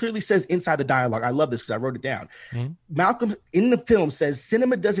it clearly says inside the dialogue. I love this because I wrote it down. Mm-hmm. Malcolm in the film says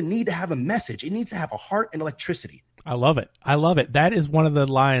cinema doesn't need to have a message. It needs to have a heart and electricity. I love it. I love it. That is one of the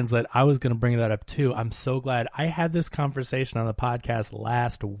lines that I was going to bring that up too. I'm so glad I had this conversation on the podcast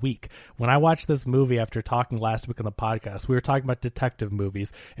last week. When I watched this movie after talking last week on the podcast, we were talking about detective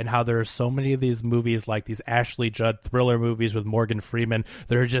movies and how there are so many of these movies, like these Ashley Judd thriller movies with Morgan Freeman,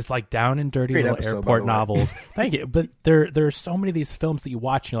 that are just like down and dirty Great little episode, airport novels. Thank you. But there are so many of these films that you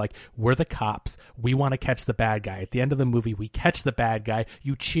watch and you're like, we're the cops. We want to catch the bad guy. At the end of the movie, we catch the bad guy.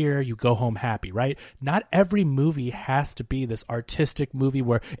 You cheer, you go home happy, right? Not every movie has to be this artistic movie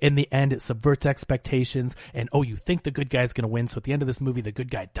where in the end it subverts expectations and you think the good guy's going to win, so at the end of this movie the good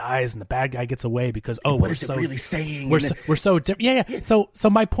guy dies and the bad guy gets away because what is it really saying? We're so different. Yeah. So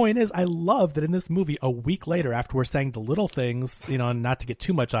my point is, I love that in this movie a week later, after we're saying the little things, not to get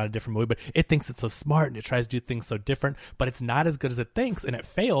too much on a different movie, but it thinks it's so smart and it tries to do things so different, but it's not as good as it thinks, and it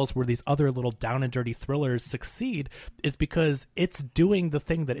fails where these other little down and dirty thrillers succeed, is because it's doing the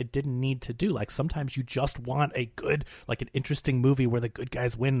thing that it didn't need to do. Like sometimes you just want a good, like an interesting movie where the good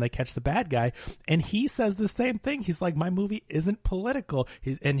guys win and they catch the bad guy. And he says the same thing. He's like, my movie isn't political.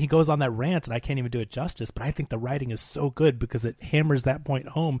 And he goes on that rant, and I can't even do it justice, but I think the writing is so good because it hammers that point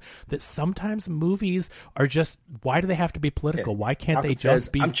home that sometimes movies are just, why do they have to be political? Why can't Malcolm they just says,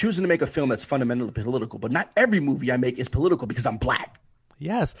 be? I'm choosing to make a film that's fundamentally political, but not every movie I make is political because I'm black.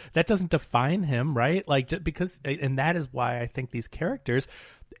 Yes, that doesn't define him, right? Like, because, and that is why I think these characters,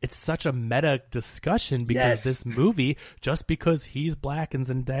 it's such a meta discussion because this movie, just because he's black and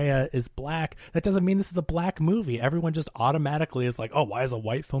Zendaya is black, that doesn't mean this is a black movie. Everyone just automatically is like, oh, why is a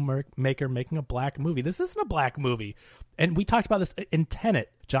white filmmaker making a black movie? This isn't a black movie. And we talked about this in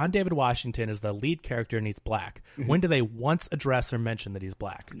Tenet. John David Washington is the lead character and he's black. Mm-hmm. When do they once address or mention that he's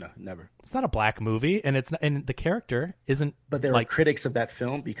black? No, never. It's not a black movie, and it's not, and the character isn't. But there are critics of that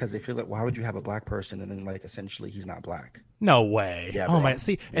film because they feel like, why would you have a black person and then like essentially he's not black? No way. Yeah, oh bro. my.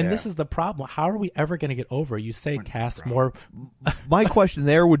 See, and this is the problem. How are we ever going to get over? You say cast more. My question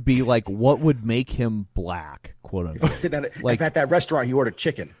there would be like, what would make him black, quote unquote? Sitting at that restaurant, he ordered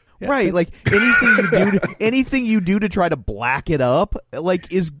chicken. Yeah, right, like anything you do to try to black it up,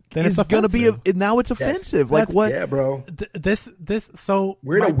 like is going to be now it's offensive. Yes. Like what? Yeah, bro. So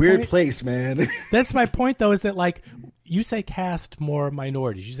we're in a weird place, man. That's my point, though, is that like you say cast more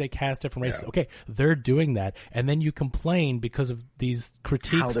minorities, you say cast different races. Yeah. Okay, they're doing that, and then you complain because of these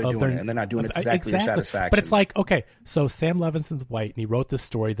critiques how they're of doing it, and they're not doing it exactly your satisfaction. But it's like, okay, so Sam Levinson's white, and he wrote this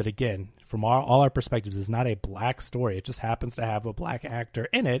story that, again, from all our perspectives, is not a black story. It just happens to have a black actor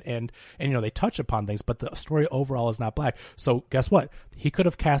in it, and you know, they touch upon things, but the story overall is not black. So guess what? He could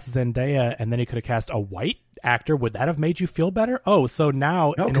have cast Zendaya, and then he could have cast a white actor. Would that have made you feel better? Oh, so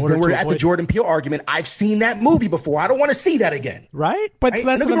now no, because then we're at the Jordan Peele argument. I've seen that movie before. I don't want to see that again. Right? But so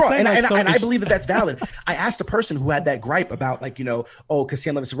that's what I'm saying. And I believe that that's valid. I asked a person who had that gripe about, like, you know, oh, because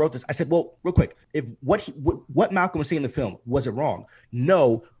Sam Levinson wrote this. I said, well, real quick, if what Malcolm was saying in the film, was it wrong?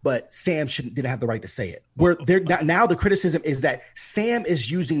 No, but Sam didn't have the right to say it. Where now the criticism is that Sam is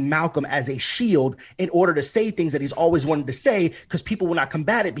using Malcolm as a shield in order to say things that he's always wanted to say because people will not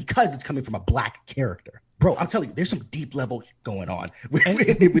combat it because it's coming from a black character. Bro, I'm telling you, there's some deep level going on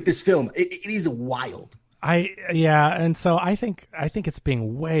with this film. It is wild. And so I think it's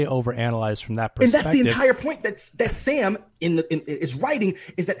being way overanalyzed from that perspective. And that's the entire point that Sam in is writing,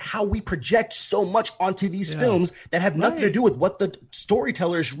 is that how we project so much onto these films that have nothing to do with what the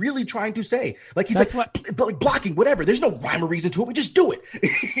storyteller is really trying to say. Like he's blocking whatever. There's no rhyme or reason to it. We just do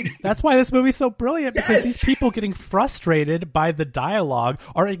it. That's why this movie's so brilliant, because these people getting frustrated by the dialogue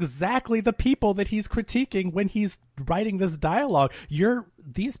are exactly the people that he's critiquing when he's writing this dialogue.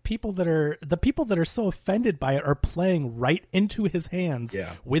 These people that are so offended by it are playing right into his hands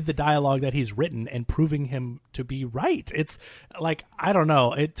with the dialogue that he's written and proving him to be right. It's like, I don't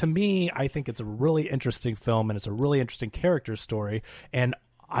know. To me, I think it's a really interesting film, and it's a really interesting character story. And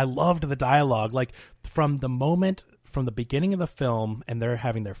I loved the dialogue, like from the beginning of the film, and they're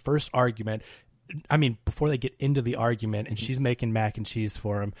having their first argument. I mean, before they get into the argument, and she's making mac and cheese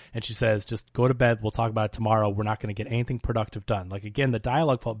for him, and she says, just go to bed, we'll talk about it tomorrow, we're not going to get anything productive done. Like, again, the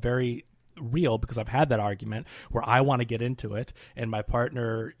dialogue felt very real, because I've had that argument where I want to get into it, and my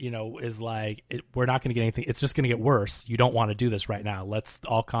partner, you know, is like, we're not going to get anything, it's just going to get worse, you don't want to do this right now, let's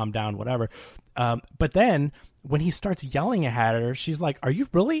all calm down, whatever. But then when he starts yelling at her, she's like, are you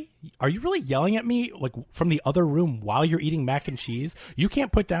really yelling at me, like, from the other room while you're eating mac and cheese? You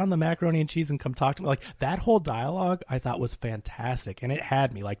can't put down the macaroni and cheese and come talk to me? Like, that whole dialogue I thought was fantastic, and it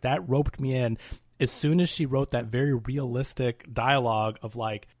had me, like, that roped me in. As soon as she wrote that very realistic dialogue of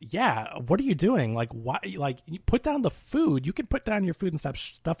like, yeah, what are you doing? Like, why? Like, you put down the food. You can put down your food and stop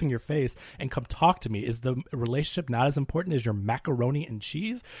stuffing your face and come talk to me. Is the relationship not as important as your macaroni and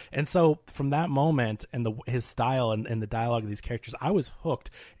cheese? And so from that moment, and his style and the dialogue of these characters, I was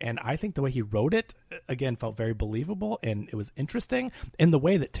hooked. And I think the way he wrote it, again, felt very believable, and it was interesting in the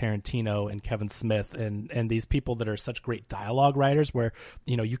way that Tarantino and Kevin Smith and these people that are such great dialogue writers, where,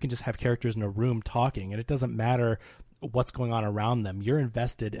 you know, you can just have characters in a room talking and it doesn't matter what's going on around them. You're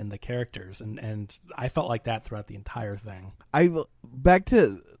invested in the characters, and I felt like that throughout the entire thing. I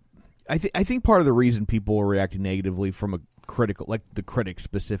think part of the reason people are reacting negatively from a critical, like the critics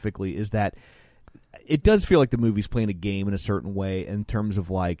specifically, is that it does feel like the movie's playing a game in a certain way, in terms of,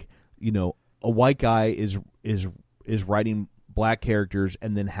 like, you know, a white guy is writing black characters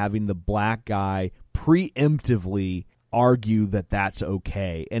and then having the black guy preemptively argue that that's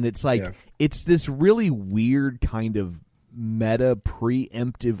okay. And it's like, it's this really weird kind of meta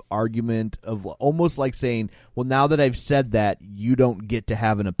preemptive argument of almost like saying, well, now that I've said that, you don't get to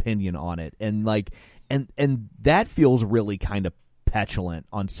have an opinion on it. And like, and that feels really kind of petulant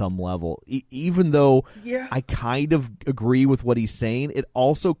on some level. Even though Yeah. I kind of agree with what he's saying, it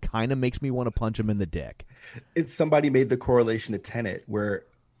also kind of makes me want to punch him in the dick. It's somebody made the correlation to Tenet where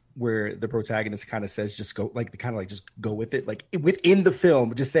the protagonist kind of says, just go, like, kind of like, just go with it. Like within the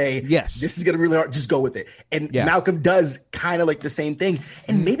film, just say, yes, this is going to be really hard. Just go with it. And Malcolm does kind of like the same thing.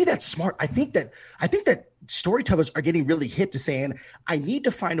 And maybe that's smart. I think that storytellers are getting really hip to saying, I need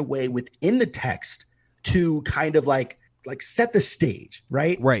to find a way within the text to kind of like set the stage.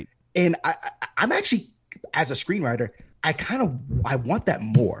 Right. And I'm actually, as a screenwriter, I want that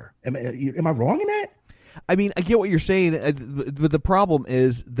more. Am I wrong in that? I mean, I get what you're saying, but the problem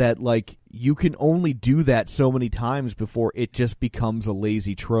is that, like, you can only do that so many times before it just becomes a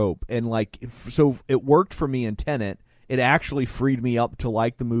lazy trope. And, like, so it worked for me in Tenet. It actually freed me up to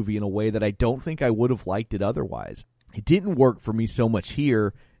like the movie in a way that I don't think I would have liked it otherwise. It didn't work for me so much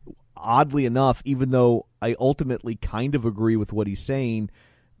here, oddly enough, even though I ultimately kind of agree with what he's saying.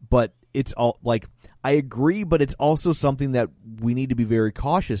 But it's all, like, I agree, but it's also something that we need to be very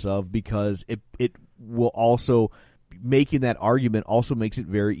cautious of, because it will also, making that argument also makes it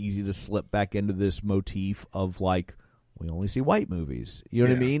very easy to slip back into this motif of, like, we only see white movies. You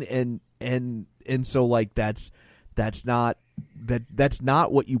know what I mean? And so, like, that's not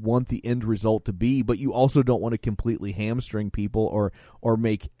what you want the end result to be, but you also don't want to completely hamstring people or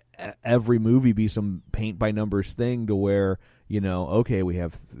make every movie be some paint by numbers thing to where, you know, okay, we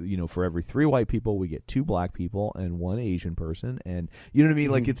have, you know, for every 3 white people, we get 2 black people and 1 Asian person. And you know what I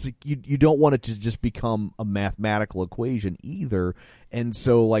mean? Like, it's, you don't want it to just become a mathematical equation either. And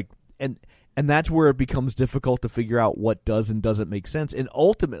so, like, and that's where it becomes difficult to figure out what does and doesn't make sense. And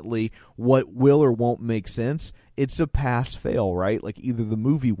ultimately, what will or won't make sense, it's a pass-fail, right? Like, either the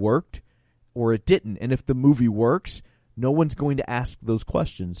movie worked or it didn't. And if the movie works, no one's going to ask those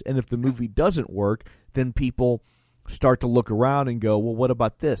questions. And if the movie doesn't work, then people start to look around and go, well, what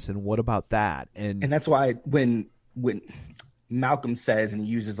about this and what about that? And that's why when Malcolm says, and he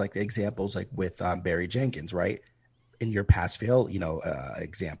uses like the examples like with Barry Jenkins, right? In your pass fail, you know,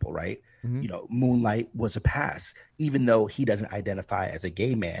 example, right? You know, Moonlight was a pass, even though he doesn't identify as a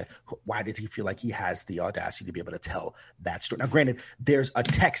gay man. Why did he feel like he has the audacity to be able to tell that story? Now, granted, there's a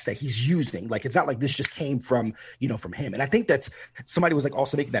text that he's using. Like, it's not like this just came from, you know, from him. And I think that's, somebody was like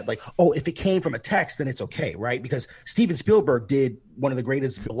also making that like, oh, if it came from a text, then it's okay, right? Because Steven Spielberg did one of the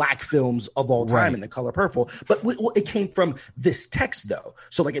greatest black films of all time in The Color Purple, but it came from this text though.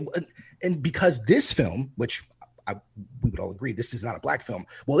 So like, and because this film, which we would all agree this is not a black film.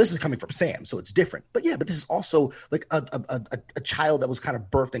 Well, this is coming from Sam, so it's different. But yeah, but this is also like a child that was kind of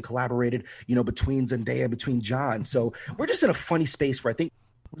birthed and collaborated, you know, between Zendaya, between John. So we're just in a funny space where I think,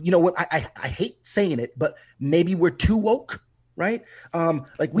 you know what, I hate saying it, but maybe we're too woke, right?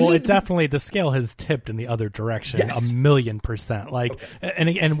 Like, definitely, the scale has tipped in the other direction 1,000,000%. Like,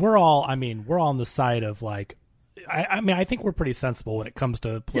 and we're all on the side of like, I mean, I think we're pretty sensible when it comes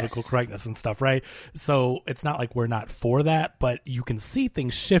to political correctness and stuff, right? So it's not like we're not for that, but you can see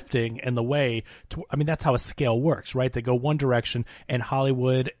things shifting in the way to, I mean, that's how a scale works, right? They go one direction, and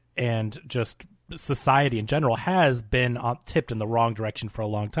Hollywood and just society in general has been tipped in the wrong direction for a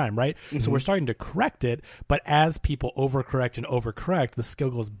long time, right? So we're starting to correct it, but as people overcorrect, the scale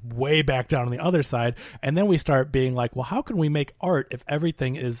goes way back down on the other side, and then we start being like, well, how can we make art if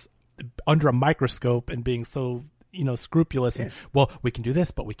everything is under a microscope and being so, you know, scrupulous and, well, we can do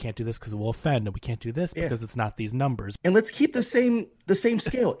this, but we can't do this because it will offend, and we can't do this because it's not these numbers. And let's keep the same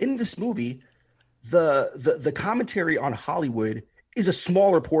scale. In this movie, the commentary on Hollywood is a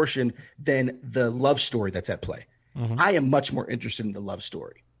smaller portion than the love story that's at play. I am much more interested in the love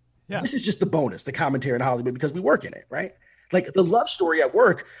story. This is just the bonus, the commentary on Hollywood, because we work in it, right? Like, the love story at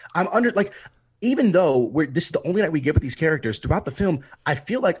work, I'm under, like, even though this is the only night we get with these characters throughout the film, I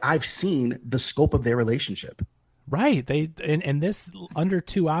feel like I've seen the scope of their relationship. Right. They in this under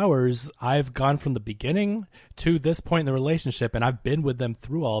 2 hours, I've gone from the beginning to this point in the relationship, and I've been with them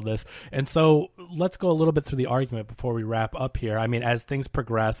through all this. And so let's go a little bit through the argument before we wrap up here. I mean, as things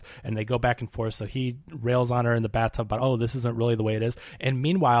progress and they go back and forth, so he rails on her in the bathtub about, oh, this isn't really the way it is. And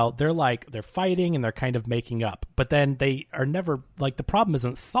meanwhile, they're fighting and they're kind of making up. But then they are never, like, the problem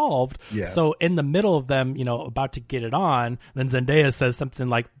isn't solved. Yeah. So in the middle of them, you know, about to get it on, then Zendaya says something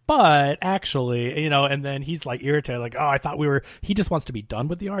like, but actually, you know, and then he's like irritated, like, oh, I thought he just wants to be done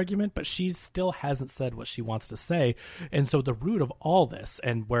with the argument, but she still hasn't said what she wants to say. And so the root of all this,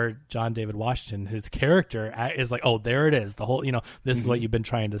 and where John David Washington, his character, is like, oh, there it is. The whole, you know, this is what you've been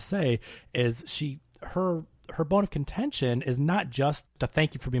trying to say, is her bone of contention is not just to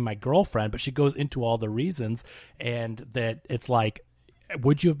thank you for being my girlfriend, but she goes into all the reasons, and that it's like,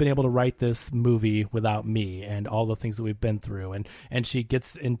 would you have been able to write this movie without me and all the things that we've been through? And she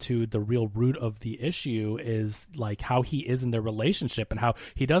gets into the real root of the issue is like how he is in their relationship and how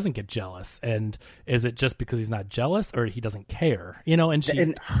he doesn't get jealous. And is it just because he's not jealous or he doesn't care? You know,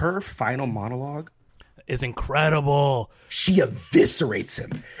 and her final monologue is incredible. She eviscerates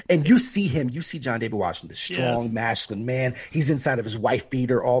him. And you see John David Washington, the strong, masculine man. He's inside of his wife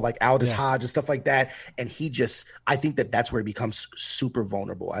beater, all like Aldous Hodge and stuff like that. And I think that's where he becomes super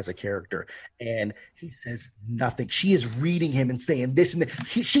vulnerable as a character. And he says nothing. She is reading him and saying this and that.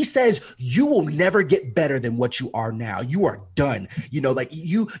 She says, you will never get better than what you are now. You are done. You know, like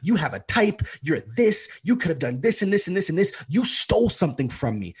you have a type. You're this. You could have done this and this and this and this. You stole something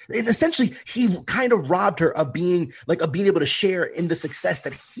from me. And essentially, he kind of robbed her of being able to share in the success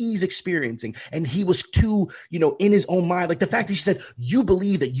that he's experiencing. And he was too, you know, in his own mind. Like the fact that she said, you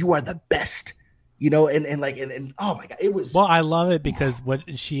believe that you are the best. You know, and oh my God, it was. Well, I love it because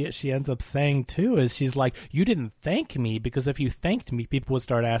what she ends up saying too is she's like, you didn't thank me, because if you thanked me, people would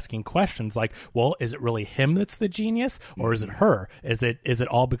start asking questions like, well, is it really him that's the genius, or is it her? Is it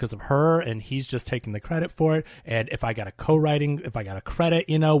all because of her and he's just taking the credit for it? And if I got a credit,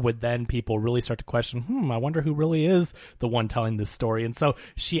 you know, would then people really start to question, I wonder who really is the one telling this story? And so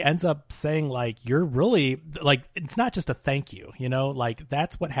she ends up saying like, you're really like, it's not just a thank you, you know, like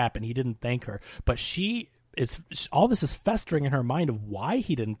that's what happened. He didn't thank her. But all this is festering in her mind of why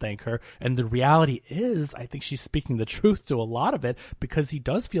he didn't thank her. And the reality is, I think she's speaking the truth to a lot of it, because he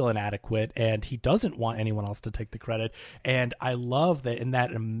does feel inadequate and he doesn't want anyone else to take the credit. And I love that in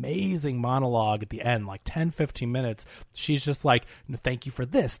that amazing monologue at the end, like 10, 15 minutes, she's just like, thank you for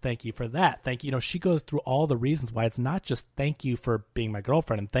this. Thank you for that. Thank you. You know, she goes through all the reasons why it's not just thank you for being my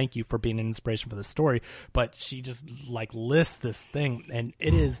girlfriend and thank you for being an inspiration for the story, but she just like lists this thing, and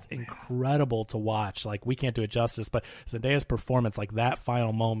it is incredible to watch. Like, we can't do it justice, but Zendaya's performance, like that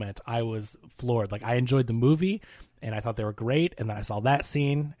final moment, I was floored. Like, I enjoyed the movie and I thought they were great, and then I saw that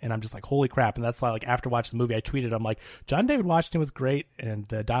scene and I'm just like, holy crap. And that's why, like, after watching the movie, I tweeted, I'm like, John David Washington was great and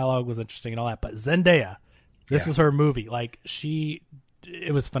the dialogue was interesting and all that, but Zendaya, this is her movie. Like,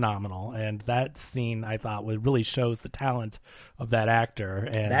 it was phenomenal. And that scene, I thought, really shows the talent of that actor.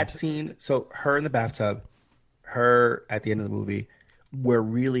 And that scene, so her in the bathtub, her at the end of the movie, where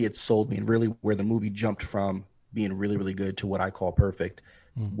really it sold me and really where the movie jumped from being really, really good to what I call perfect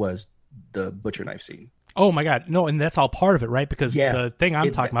was the butcher knife scene. Oh my God. No. And that's all part of it, right? Because the thing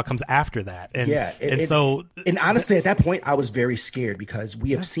I'm talking about comes after that. And, and honestly, at that point, I was very scared because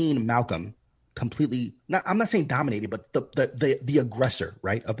we have seen Malcolm completely, I'm not saying dominated, but the aggressor,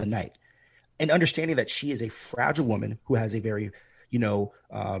 right, of the night, and understanding that she is a fragile woman who has a very, you know,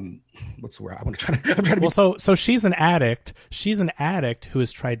 what's the word? I'm trying to be. Well, so she's an addict. She's an addict who has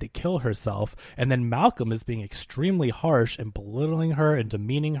tried to kill herself, and then Malcolm is being extremely harsh and belittling her and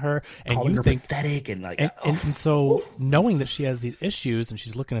demeaning her, and calling her think pathetic and like. And so knowing that she has these issues and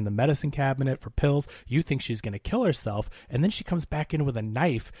she's looking in the medicine cabinet for pills, you think she's going to kill herself, and then she comes back in with a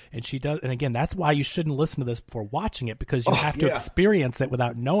knife, and she does. And again, that's why you shouldn't listen to this before watching it, because you have to experience it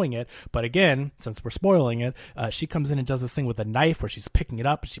without knowing it. But again, since we're spoiling it, she comes in and does this thing with a knife where she's picking it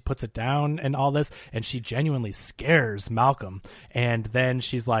up and she puts it down and all this, and she genuinely scares Malcolm. And then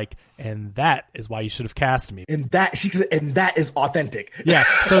she's like, and that is why you should have cast me. And that is authentic. Yeah.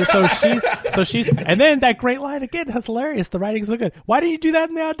 So she's and then that great line again, that's hilarious. The writing's so good. Why didn't you do that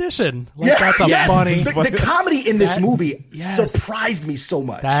in the audition? Like, that's a funny. The comedy in this movie surprised me so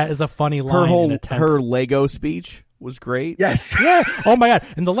much. That is a funny line. Her Lego speech was great. Yes. Yeah. Oh my God.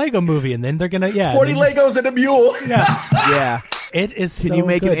 In the Lego movie, and then they're gonna 40 Legos and a mule. Yeah. Yeah. It is. Can you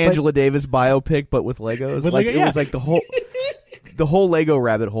make an Angela Davis biopic but with Legos? With it was like the whole Lego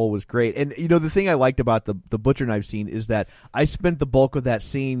rabbit hole was great. And you know, the thing I liked about the butcher knife scene is that I spent the bulk of that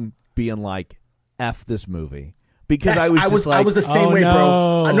scene being like, F this movie. Because I was the same way,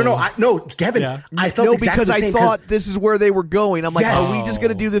 bro. No, Kevin. Yeah. I felt exactly the same. Because I thought this is where they were going. I'm like, are we just going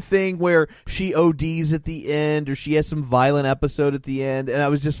to do the thing where she ODs at the end, or she has some violent episode at the end? And I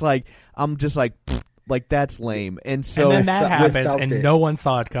was just like, like that's lame. And so then that happens, and no one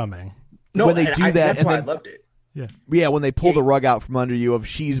saw it coming. No, when they do that, that's why I loved it. Yeah, when they pull the rug out from under you of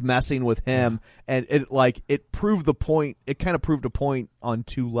she's messing with him, and it proved the point. It kind of proved a point on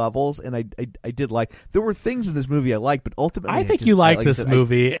two levels, and I did like. There were things in this movie I liked, but ultimately, I think you like this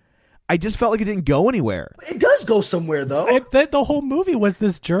movie. I just felt like it didn't go anywhere. It does go somewhere, though. The whole movie was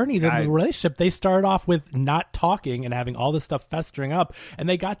this journey, the relationship. They started off with not talking and having all this stuff festering up, and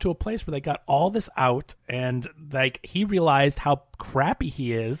they got to a place where they got all this out, and like he realized how crappy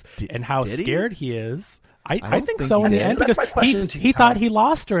he is and how scared he is. I think so in the end, So that's because my question to you, he thought Tom. he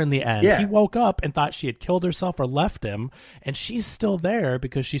lost her in the end. Yeah. He woke up and thought she had killed herself or left him, and she's still there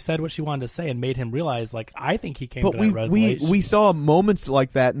because she said what she wanted to say and made him realize, like, I think he came But to that revelation. we saw moments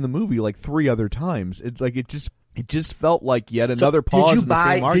like that in the movie like 3 other times. It's like it just felt like yet another pause in the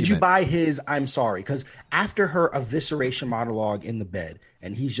same argument. Did you buy his I'm sorry? Because after her evisceration monologue in the bed,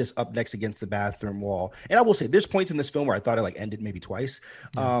 and he's just up next against the bathroom wall. And I will say, there's points in this film where I thought it like ended maybe twice.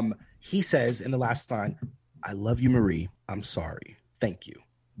 He says in the last line, "I love you, Marie. I'm sorry. Thank you."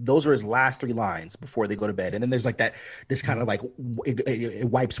 Those are his last 3 lines before they go to bed. And then there's like this kind of like it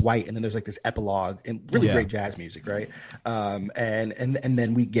wipes white, and then there's like this epilogue and really great jazz music, right? And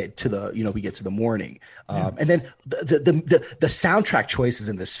then we get to the morning, and then the soundtrack choices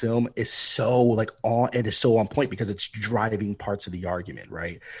in this film is so on point because it's driving parts of the argument,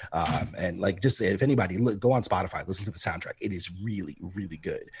 right? And like, just if anybody go on Spotify, listen to the soundtrack. It is really, really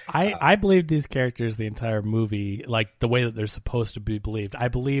good. I believed these characters the entire movie, like the way that they're supposed to be believed. I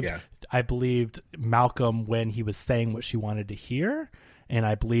believed Malcolm when he was saying what she wanted to hear, and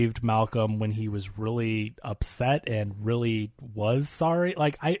I believed Malcolm when he was really upset and really was sorry.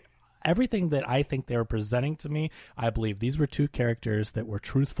 Like, everything that I think they were presenting to me, I believe these were 2 characters that were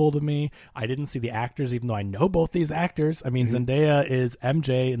truthful to me. I didn't see the actors, even though I know both these actors. I mean, Zendaya is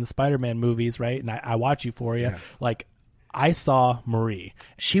MJ in the Spider-Man movies, right? And I watch Euphoria. Yeah. Like, I saw Marie.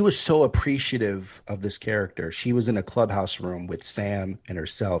 She was so appreciative of this character. She was in a clubhouse room with Sam and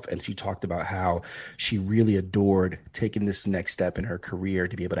herself, and she talked about how she really adored taking this next step in her career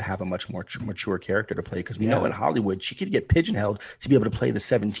to be able to have a much more mature character to play. Because we know in Hollywood, she could get pigeonholed to be able to play the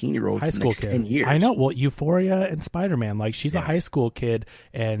 17-year-old for the next 10 years. I know. Well, Euphoria and Spider-Man, like, she's a high school kid,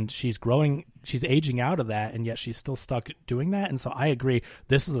 and she's growing. She's aging out of that, and yet she's still stuck doing that. And so I agree.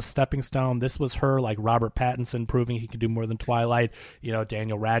 This was a stepping stone. This was her, like Robert Pattinson, proving he could do more than Twilight. You know,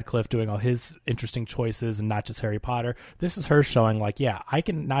 Daniel Radcliffe doing all his interesting choices and not just Harry Potter. This is her showing, like, yeah, I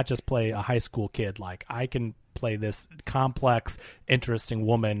can not just play a high school kid. Like, I can play this complex, interesting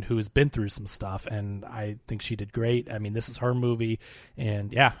woman who's been through some stuff, and I think she did great. I mean, this is her movie,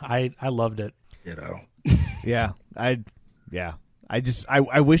 and yeah, I loved it. You know,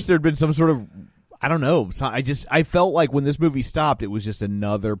 I wish there'd been some sort of, I don't know. I felt like when this movie stopped, it was just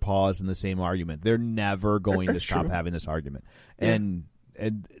another pause in the same argument. They're never going to stop having this argument, and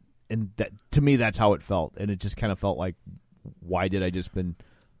that, to me, that's how it felt. And it just kind of felt like, why did I just spend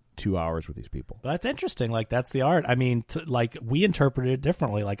 2 hours with these people? But that's interesting. Like, that's the art. I mean, like, we interpreted it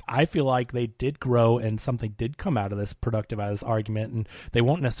differently. Like, I feel like they did grow and something did come out of this productive out of this argument, and they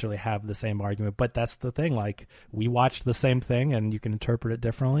won't necessarily have the same argument, but that's the thing. Like, we watched the same thing and you can interpret it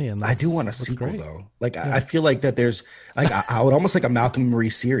differently. And I do want a sequel though. Like, I feel like that there's like, I would almost like a Malcolm and Marie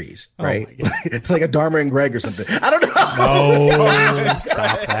series, right? Like a Dharma and Greg or something. I don't know. No,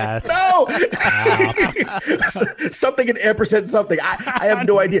 stop that. No. Something in ampersand something. I have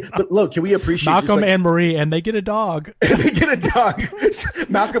no idea. But look, can we appreciate Malcolm and Marie, and they get a dog. They get a dog.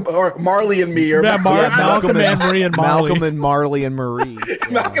 Malcolm or Marley and me, or Malcolm and Marie and Marley. Malcolm and Marley and Marie.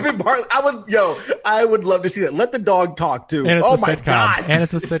 Malcolm and Marley. I would love to see that. Let the dog talk too. And it's oh a my sitcom. God. And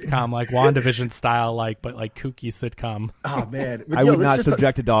it's a sitcom, like WandaVision style, but like kooky sitcom. Oh man, but, I would not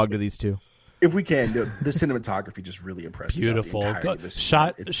subject a dog to these 2. If we can, the cinematography just really impressed me. Beautiful.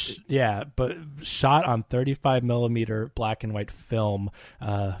 Shot on 35 millimeter black and white film,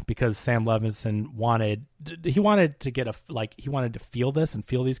 because Sam Levinson wanted to feel this and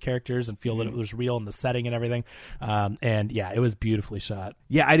feel these characters and feel that it was real in the setting and everything. And yeah, it was beautifully shot.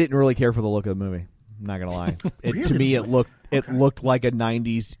 Yeah, I didn't really care for the look of the movie. I'm not gonna lie. To me, it looked like a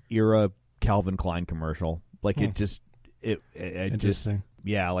 90s era Calvin Klein commercial. Like it just Interesting.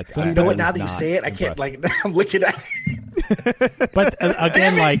 Yeah, like. But now that you say it, I can't. Like, I'm looking at it. But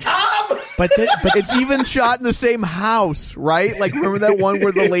again, like, but it's even shot in the same house, right? Like, remember that one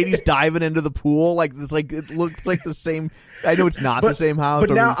where the lady's diving into the pool? Like, it's like it looks like the same. I know it's not the same house.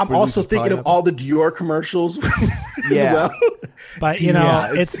 But now I'm also thinking of all the Dior commercials. Yeah. Well. But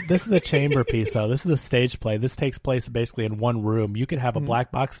this is a chamber piece, though. This is a stage play. This takes place basically in one room. You could have a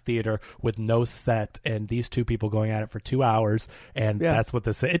black box theater with no set, and these 2 people going at it for 2 hours, and that's what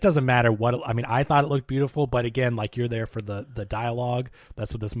this is. It doesn't matter what. I mean, I thought it looked beautiful, but again, like, you're there for the dialogue.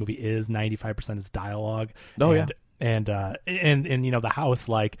 That's what this movie is. 95% is dialogue. Oh, and the house,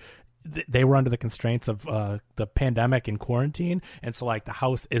 like, they were under the constraints of the pandemic and quarantine, and so, like, the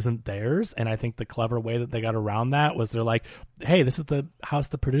house isn't theirs. And I think the clever way that they got around that was they're like, hey, this is the house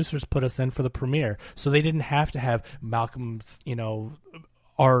the producers put us in for the premiere, so they didn't have to have Malcolm's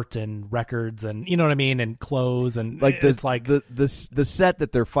art and records and you know what I mean, and clothes, and like it's like the set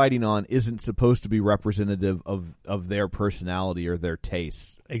that they're fighting on isn't supposed to be representative of their personality or their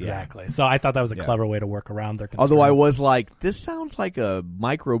tastes. Exactly. So I thought that was a clever way to work around their concerns. Although I was like, this sounds like a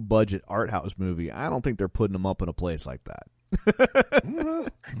micro budget art house movie. I don't think they're putting them up in a place like that.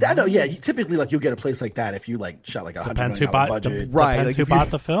 I know, yeah. Typically, like you'll get a place like that if you like shot like $100 million budget. Right, Depends like who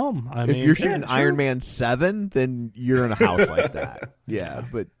bought the film. I mean, if you're shooting Iron Man 7, then you're in a house like that. Yeah,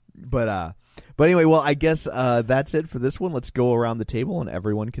 but anyway, well, I guess that's it for this one. Let's go around the table and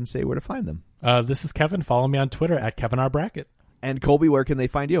everyone can say where to find them. This is Kevin. Follow me on Twitter at KevinRBrackett. And Colby, where can they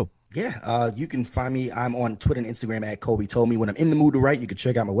find you? Yeah, you can find me. I'm on Twitter and Instagram at Colby Told Me. When I'm in the mood to write, you can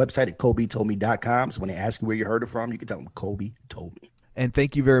check out my website at colbytoldme.com. So when they ask you where you heard it from, you can tell them Colby told me. And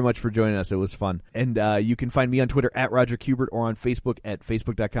thank you very much for joining us. It was fun. And you can find me on Twitter at Roger Kubert or on Facebook at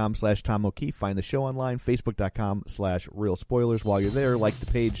facebook.com/Tom O'Keefe. Find the show online, facebook.com/Real Spoilers. While you're there, like the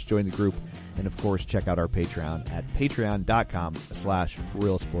page, join the group, and of course, check out our Patreon at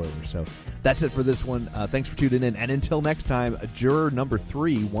patreon.com/Real Spoilers. So that's it for this one. Thanks for tuning in. And until next time, juror number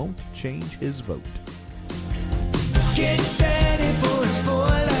 3 won't change his vote. Get ready for a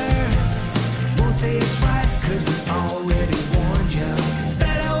spoiler. Won't say it twice, cause we already warned you.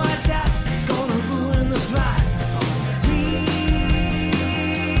 Better watch out, it's gonna ruin the plot. Real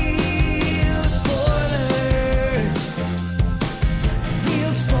spoilers.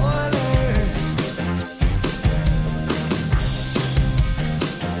 Real spoilers.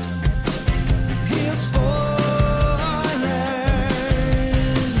 Real spoilers.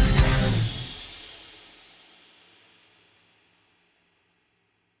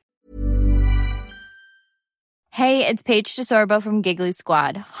 Hey, it's Paige DeSorbo from Giggly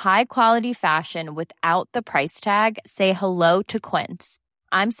Squad. High quality fashion without the price tag. Say hello to Quince.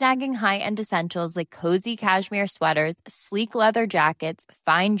 I'm snagging high-end essentials like cozy cashmere sweaters, sleek leather jackets,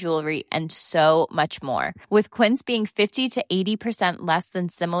 fine jewelry, and so much more. With Quince being 50 to 80% less than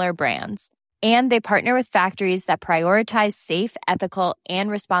similar brands. And they partner with factories that prioritize safe, ethical, and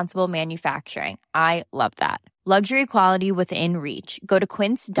responsible manufacturing. I love that. Luxury quality within reach. Go to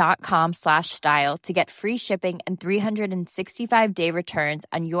quince.com/style to get free shipping and 365-day returns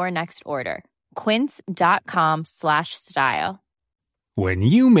on your next order. Quince.com/style. When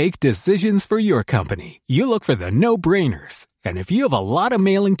you make decisions for your company, you look for the no-brainers. And if you have a lot of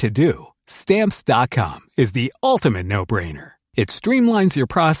mailing to do, Stamps.com is the ultimate no-brainer. It streamlines your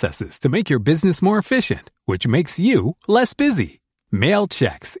processes to make your business more efficient, which makes you less busy. Mail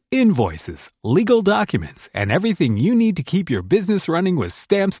checks, invoices, legal documents, and everything you need to keep your business running with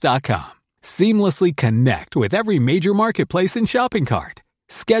Stamps.com. Seamlessly connect with every major marketplace and shopping cart.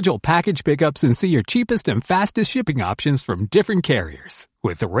 Schedule package pickups and see your cheapest and fastest shipping options from different carriers.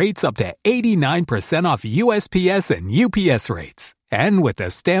 With rates up to 89% off USPS and UPS rates. And with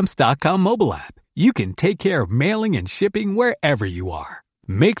the Stamps.com mobile app, you can take care of mailing and shipping wherever you are.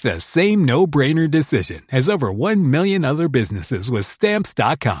 Make the same no-brainer decision as over 1 million other businesses with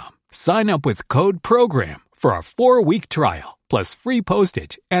Stamps.com. Sign up with code PROGRAM for a 4-week trial, plus free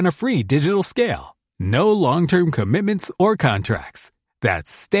postage and a free digital scale. No long-term commitments or contracts. That's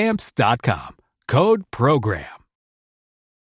Stamps.com. Code PROGRAM.